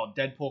franchise called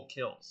Deadpool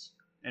Kills,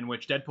 in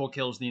which Deadpool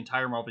kills the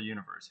entire Marvel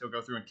Universe. He'll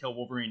go through and kill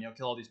Wolverine. He'll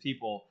kill all these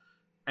people.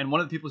 And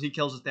one of the people he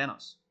kills is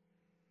Thanos.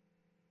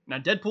 Now,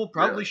 Deadpool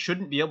probably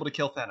shouldn't be able to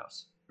kill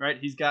Thanos, right?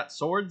 He's got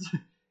swords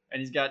and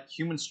he's got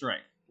human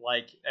strength,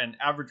 like an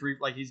average,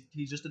 like he's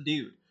just a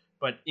dude.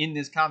 But in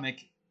this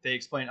comic, they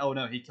explain, oh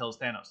no, he kills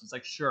Thanos. It's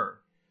like,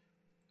 sure.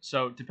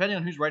 So depending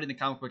on who's writing the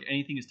comic book,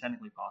 anything is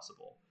technically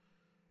possible.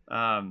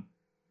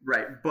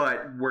 Right,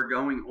 but we're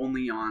going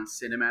only on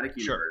cinematic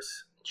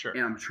universe. Sure.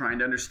 And I'm trying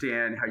to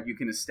understand how you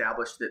can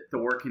establish that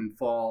Thor can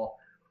fall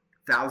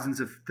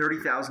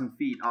 30,000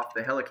 feet off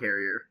the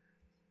helicarrier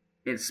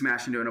and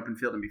smash into an open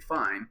field and be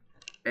fine.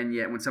 And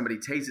yet when somebody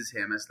tases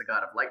him as the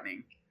god of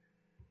lightning,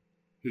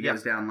 he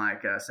goes down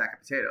like a sack of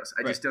potatoes.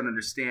 I just don't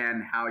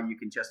understand how you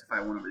can justify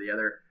one over the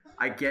other.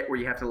 I get where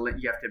you have to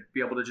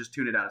be able to just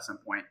tune it out at some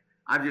point.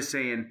 I'm just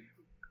saying,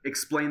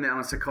 explain that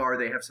on Sakaar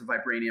they have some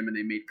vibranium and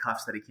they made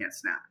cuffs that he can't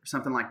snap or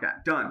something like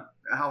that. Done.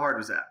 How hard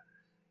was that?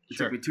 It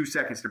took me 2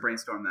 seconds to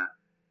brainstorm that.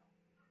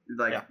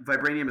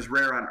 Vibranium is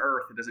rare on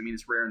Earth. It doesn't mean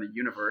it's rare in the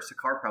universe.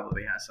 Sakaar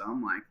probably has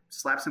some. Like,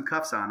 slap some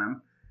cuffs on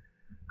him.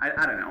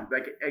 I don't know.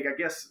 Like, I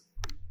guess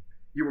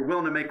you were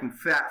willing to make him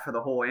fat for the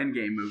whole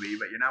Endgame movie,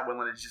 but you're not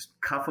willing to just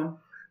cuff him.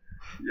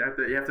 You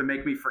have to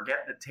make me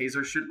forget that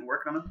tasers shouldn't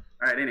work on him.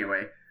 All right.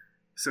 Anyway,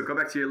 so go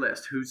back to your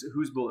list. Who's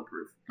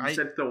bulletproof? You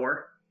said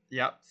Thor.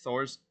 Yeah,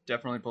 Thor's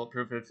definitely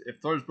bulletproof.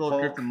 If Thor's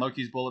bulletproof, Hulk. Then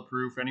Loki's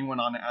bulletproof.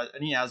 Anyone on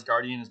any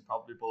Asgardian is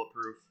probably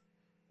bulletproof.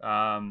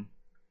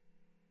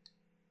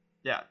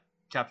 Yeah,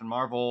 Captain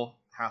Marvel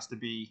has to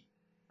be.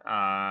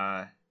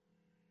 Black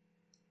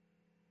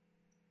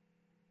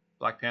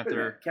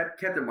Panther.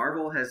 Captain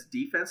Marvel has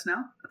defense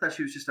now? I thought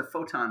she was just a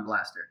photon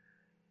blaster.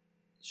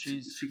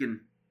 She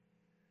can.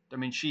 I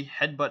mean, she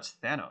headbutts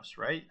Thanos,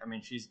 right? I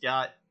mean, she's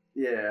got.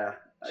 Yeah.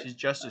 She's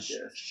just as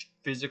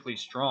physically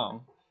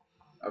strong.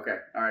 Okay.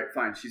 All right.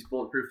 Fine. She's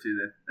bulletproof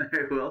too.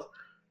 Then who else?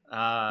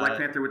 Black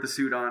Panther with the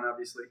suit on,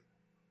 obviously.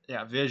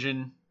 Yeah.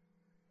 Vision.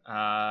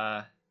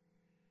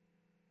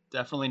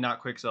 Definitely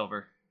not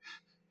Quicksilver.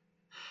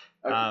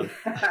 Okay.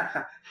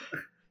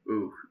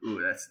 Ooh,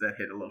 that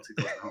hit a little too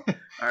close to home.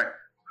 All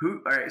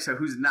right. So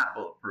who's not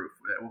bulletproof?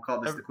 We'll call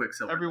this the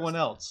Quicksilver. Everyone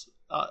else.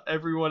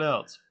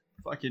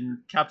 Fucking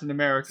Captain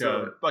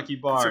America, Bucky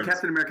Barnes. So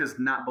Captain America's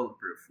not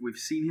bulletproof. We've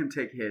seen him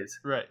take his.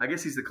 Right. I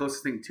guess he's the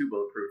closest thing to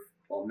bulletproof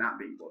while not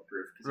being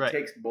bulletproof because he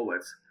takes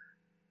bullets.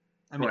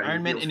 I mean,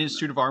 Iron Man in his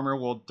suit of armor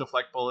will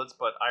deflect bullets,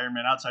 but Iron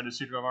Man outside his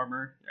suit of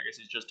armor, I guess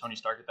he's just Tony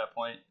Stark at that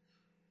point.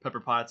 Pepper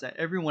Potts.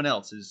 Everyone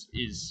else is.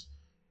 Did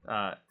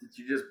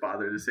you just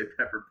bother to say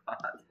Pepper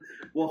Potts?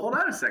 Well, hold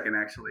on a second,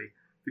 actually,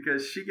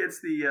 because she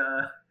gets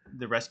the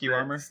rescue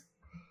armor.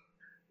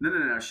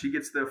 No. She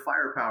gets the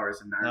fire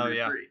powers in Iron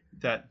Man 3.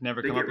 That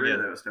never come up again. They get rid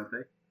of those, don't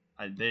they?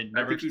 They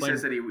never. I think he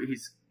says that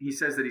he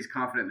says that he's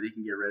confident that he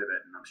can get rid of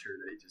it, and I'm sure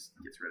that he just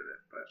gets rid of it.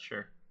 But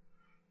sure.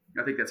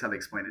 I think that's how they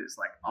explain it. It's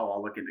like,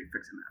 I'll look into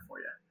fixing that for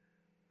you.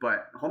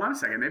 But hold on a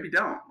second, maybe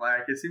don't.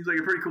 Like, it seems like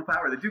a pretty cool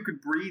power. The dude could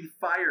breathe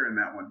fire in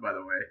that one, by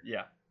the way.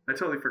 Yeah. I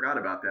totally forgot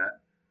about that.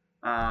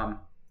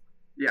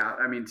 Yeah,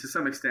 I mean, to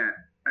some extent,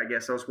 I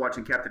guess I was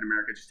watching Captain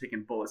America just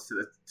taking bullets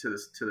to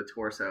the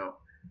torso,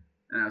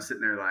 and I was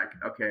sitting there like,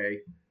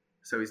 okay,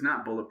 so he's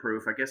not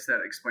bulletproof. I guess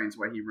that explains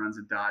why he runs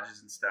and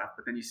dodges and stuff.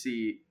 But then you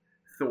see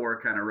Thor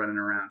kind of running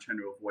around trying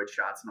to avoid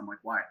shots, and I'm like,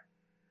 why?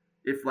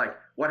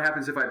 What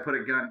happens if I put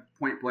a gun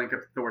point blank up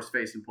to Thor's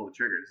face and pull the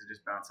trigger? Does it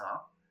just bounce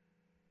off?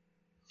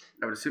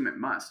 I would assume it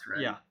must, right?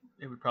 Yeah,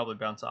 it would probably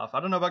bounce off. I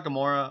don't know about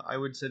Gamora. I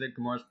would say that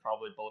Gamora's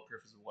probably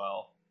bulletproof as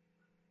well.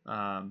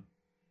 But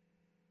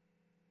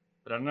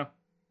I don't know.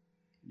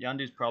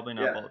 Yondu's probably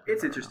not bulletproof.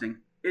 It's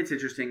interesting. It's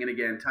interesting. And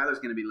again, Tyler's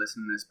going to be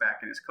listening to this back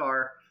in his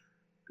car,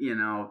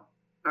 or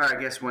I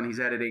guess when he's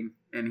editing,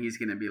 and he's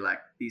going to be like,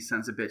 these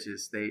sons of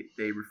bitches,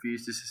 they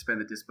refuse to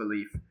suspend the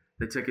disbelief.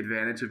 They took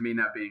advantage of me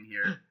not being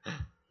here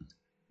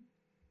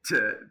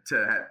to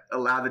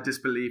allow the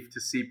disbelief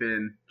to seep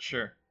in.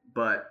 Sure.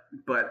 But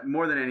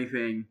more than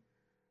anything,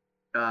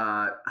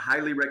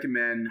 highly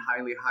recommend,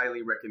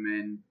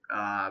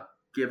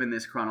 given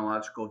this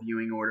chronological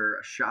viewing order,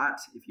 a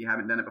shot. If you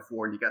haven't done it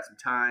before and you got some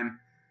time,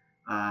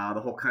 the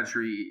whole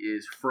country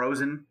is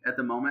frozen at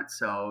the moment.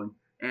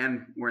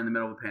 And we're in the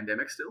middle of a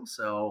pandemic still.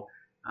 So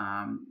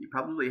you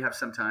probably have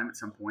some time at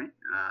some point.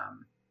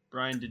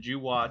 Brian, did you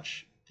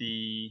watch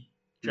the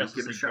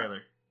Justice League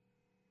trailer?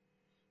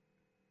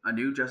 A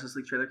new Justice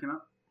League trailer came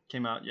out?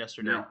 Came out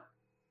yesterday. No.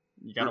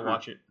 You got to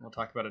watch it. We'll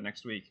talk about it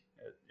next week.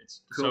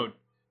 It's cool. So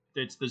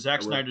it's the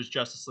Zack Snyder's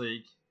Justice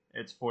League.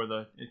 It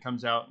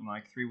comes out in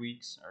like 3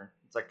 weeks, or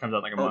comes out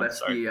in like a month. Oh,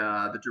 that's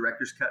the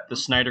director's cut. The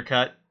Snyder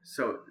cut.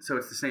 So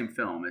it's the same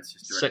film. It's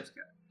just director's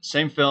cut.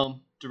 Same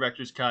film,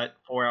 director's cut,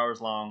 4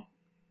 hours long,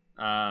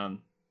 and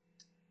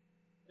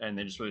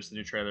they just released the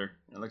new trailer.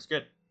 And it looks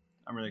good.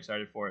 I'm really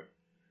excited for it.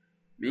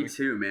 Me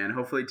too, man.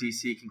 Hopefully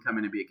DC can come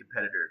in and be a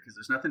competitor, because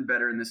there's nothing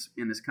better in this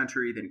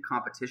country than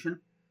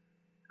competition.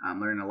 I'm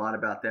learning a lot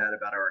about that,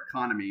 about our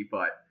economy,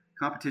 but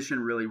competition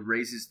really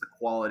raises the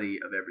quality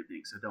of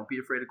everything. So don't be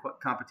afraid of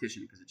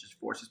competition, because it just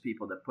forces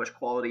people to push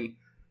quality.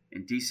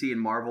 And DC and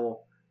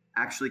Marvel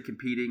actually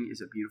competing is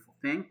a beautiful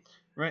thing.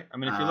 Right. I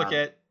mean, if you look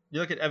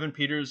at Evan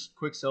Peters'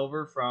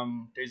 Quicksilver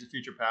from Days of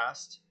Future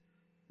Past,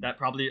 that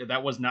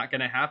was not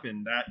going to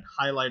happen. That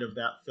highlight of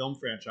that film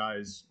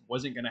franchise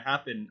wasn't going to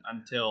happen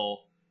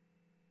until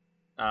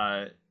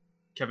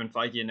Kevin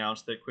Feige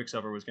announced that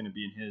Quicksilver was going to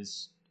be in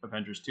his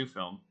Avengers 2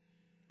 film.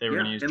 they were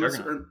going to use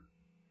Juggernaut.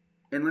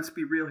 And let's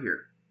be real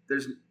here.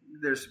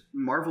 There's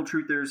Marvel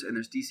truthers and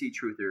there's DC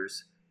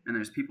truthers and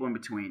there's people in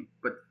between.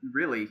 But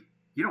really,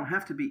 you don't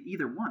have to be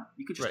either one.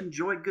 You can just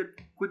enjoy good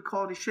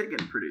quality shit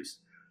getting produced.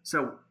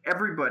 So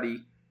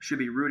everybody should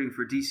be rooting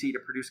for DC to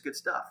produce good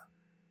stuff.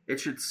 It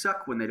should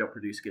suck when they don't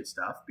produce good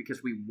stuff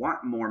because we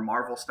want more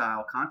Marvel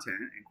style content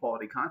and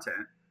quality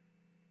content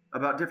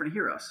about different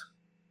heroes.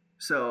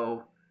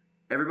 So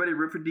everybody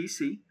root for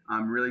DC.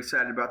 I'm really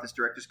excited about this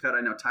director's cut.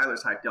 I know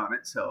Tyler's hyped on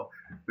it, so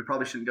we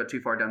probably shouldn't go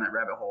too far down that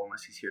rabbit hole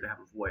unless he's here to have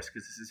a voice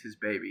because this is his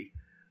baby.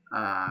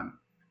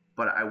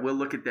 But I will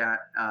look at that.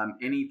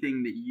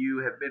 Anything that you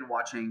have been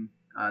watching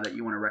that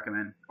you want to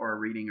recommend or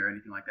reading or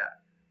anything like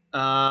that?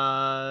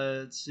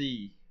 Let's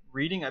see.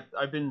 Reading.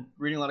 I've been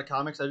reading a lot of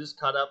comics. I just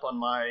caught up on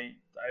my.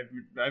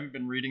 I haven't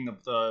been reading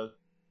the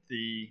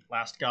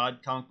Last God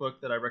comic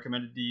book that I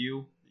recommended to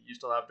you. That you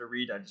still have to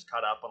read. I just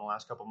caught up on the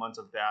last couple months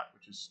of that,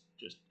 which is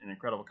just an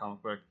incredible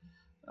comic book.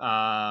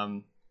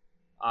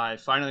 I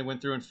finally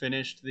went through and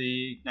finished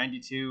the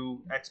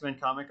 '92 X-Men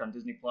comic on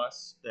Disney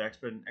Plus. The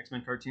X-Men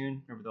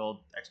cartoon. Remember the old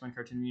X-Men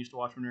cartoon we used to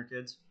watch when we were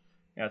kids?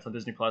 Yeah, it's on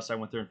Disney Plus. I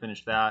went through and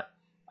finished that.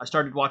 I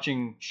started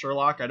watching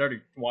Sherlock. I'd already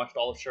watched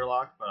all of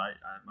Sherlock, but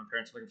my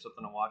parents were looking for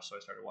something to watch, so I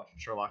started watching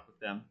Sherlock with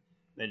them.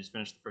 They just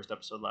finished the first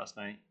episode last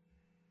night.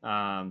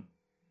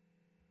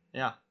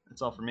 Yeah,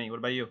 that's all for me. What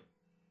about you?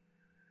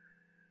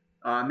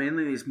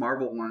 Mainly these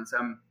Marvel ones.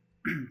 I'm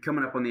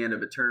coming up on the end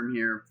of a term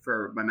here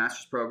for my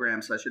master's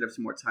program, so I should have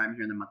some more time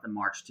here in the month of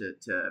March to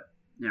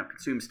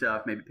consume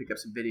stuff, maybe pick up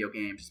some video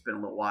games. It's been a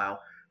little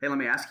while. Hey, let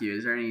me ask you,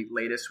 is there any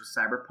latest with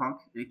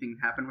Cyberpunk? Anything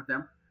happen with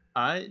them?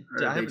 I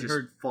haven't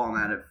heard.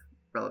 Fallen out of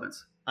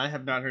relevance? I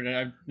have not heard.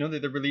 I know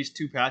that they've released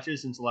 2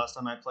 patches since the last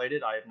time I played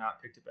it. I have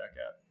not picked it back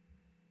up.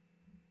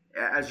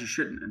 As you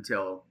shouldn't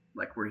until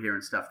we're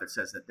hearing stuff that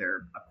says that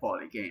they're a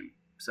quality game.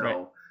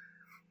 So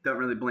don't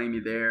really blame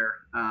you there.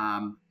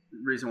 The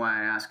reason why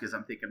I ask is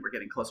I'm thinking we're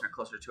getting closer and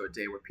closer to a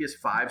day where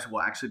PS5s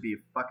will actually be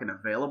fucking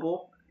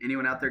available.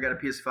 Anyone out there got a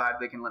PS5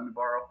 they can let me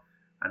borrow?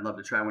 I'd love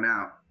to try one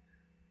out.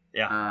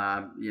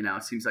 Yeah.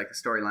 It seems like the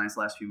storylines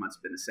the last few months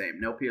have been the same.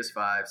 No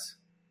PS5s.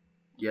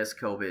 Yes,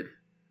 COVID.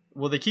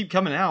 Well, they keep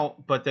coming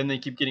out, but then they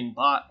keep getting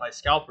bought by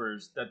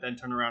scalpers that then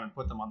turn around and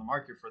put them on the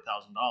market for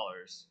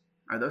 $1,000.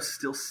 Are those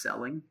still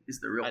selling? Is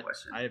the real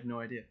question. I have no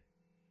idea.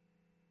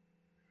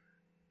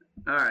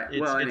 All right.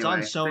 It's on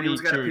Sony. If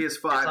anyone's got a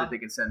PS5 that they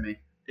can send me.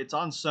 It's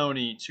on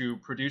Sony to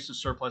produce a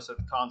surplus of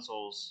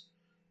consoles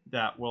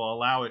that will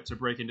allow it to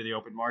break into the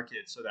open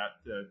market so that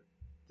the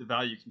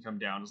value can come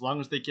down. As long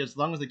as they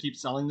keep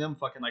selling them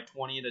fucking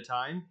 20 at a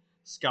time,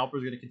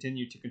 scalpers are going to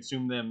continue to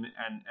consume them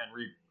and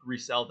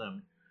resell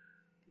them.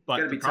 But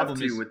it's got to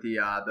be tough too with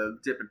the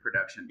dip in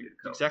production due to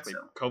COVID. Exactly.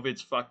 So.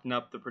 COVID's fucking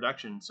up the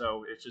production,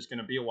 so it's just going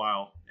to be a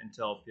while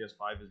until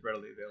PS5 is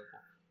readily available.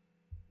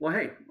 Well,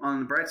 hey, on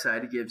the bright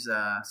side, it gives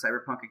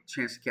Cyberpunk a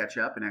chance to catch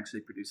up and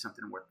actually produce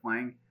something worth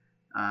playing.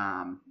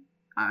 I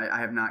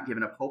have not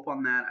given up hope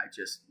on that. I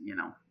just,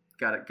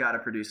 got to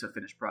produce a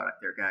finished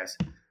product there, guys.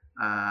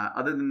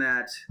 Other than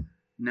that,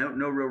 no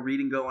real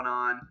reading going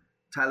on.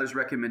 Tyler's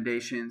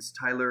recommendations.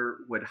 Tyler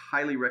would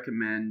highly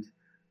recommend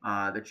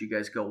that you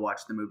guys go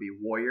watch the movie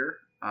Warrior,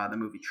 the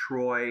movie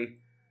Troy,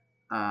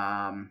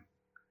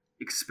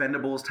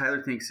 Expendables.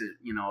 Tyler thinks it's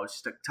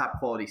just a top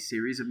quality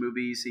series of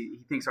movies. He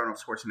thinks Arnold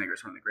Schwarzenegger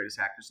is one of the greatest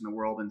actors in the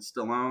world, and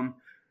Stallone,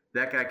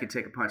 that guy could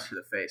take a punch to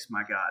the face.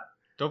 My God.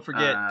 Don't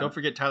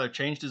forget Tyler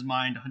changed his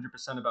mind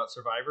 100% about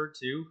Survivor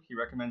too. He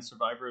recommends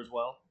Survivor as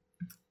well.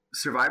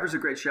 Survivor's a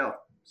great show.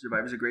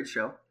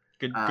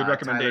 Good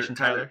recommendation,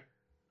 Tyler.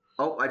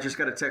 Oh, I just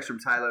got a text from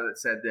Tyler that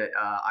said that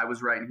I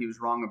was right and he was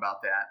wrong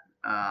about that.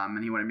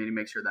 And he wanted me to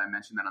make sure that I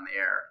mentioned that on the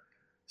air.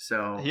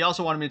 So he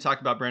also wanted me to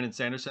talk about Brandon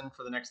Sanderson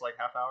for the next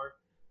half hour.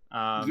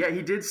 Yeah,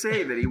 he did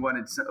say that he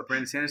wanted a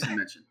Brandon Sanderson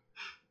mention.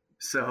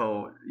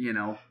 So,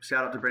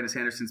 shout out to Brandon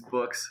Sanderson's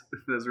books.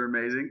 Those are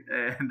amazing.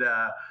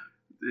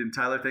 And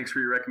Tyler, thanks for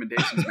your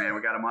recommendations, man.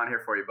 We got them on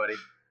here for you, buddy.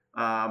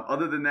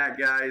 Other than that,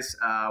 guys,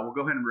 we'll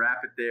go ahead and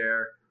wrap it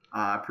there.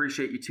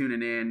 Appreciate you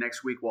tuning in.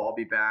 Next week, we'll all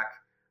be back.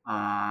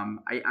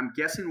 I'm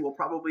guessing we'll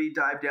probably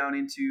dive down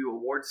into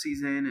award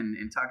season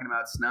and talking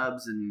about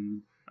snubs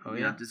and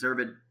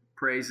deserved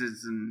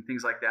praises and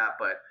things like that.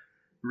 But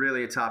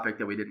really a topic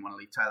that we didn't want to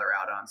leave Tyler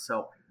out on.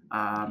 So,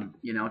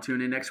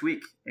 tune in next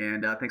week.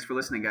 And thanks for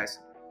listening, guys.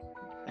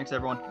 Thanks,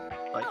 everyone.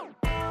 Bye.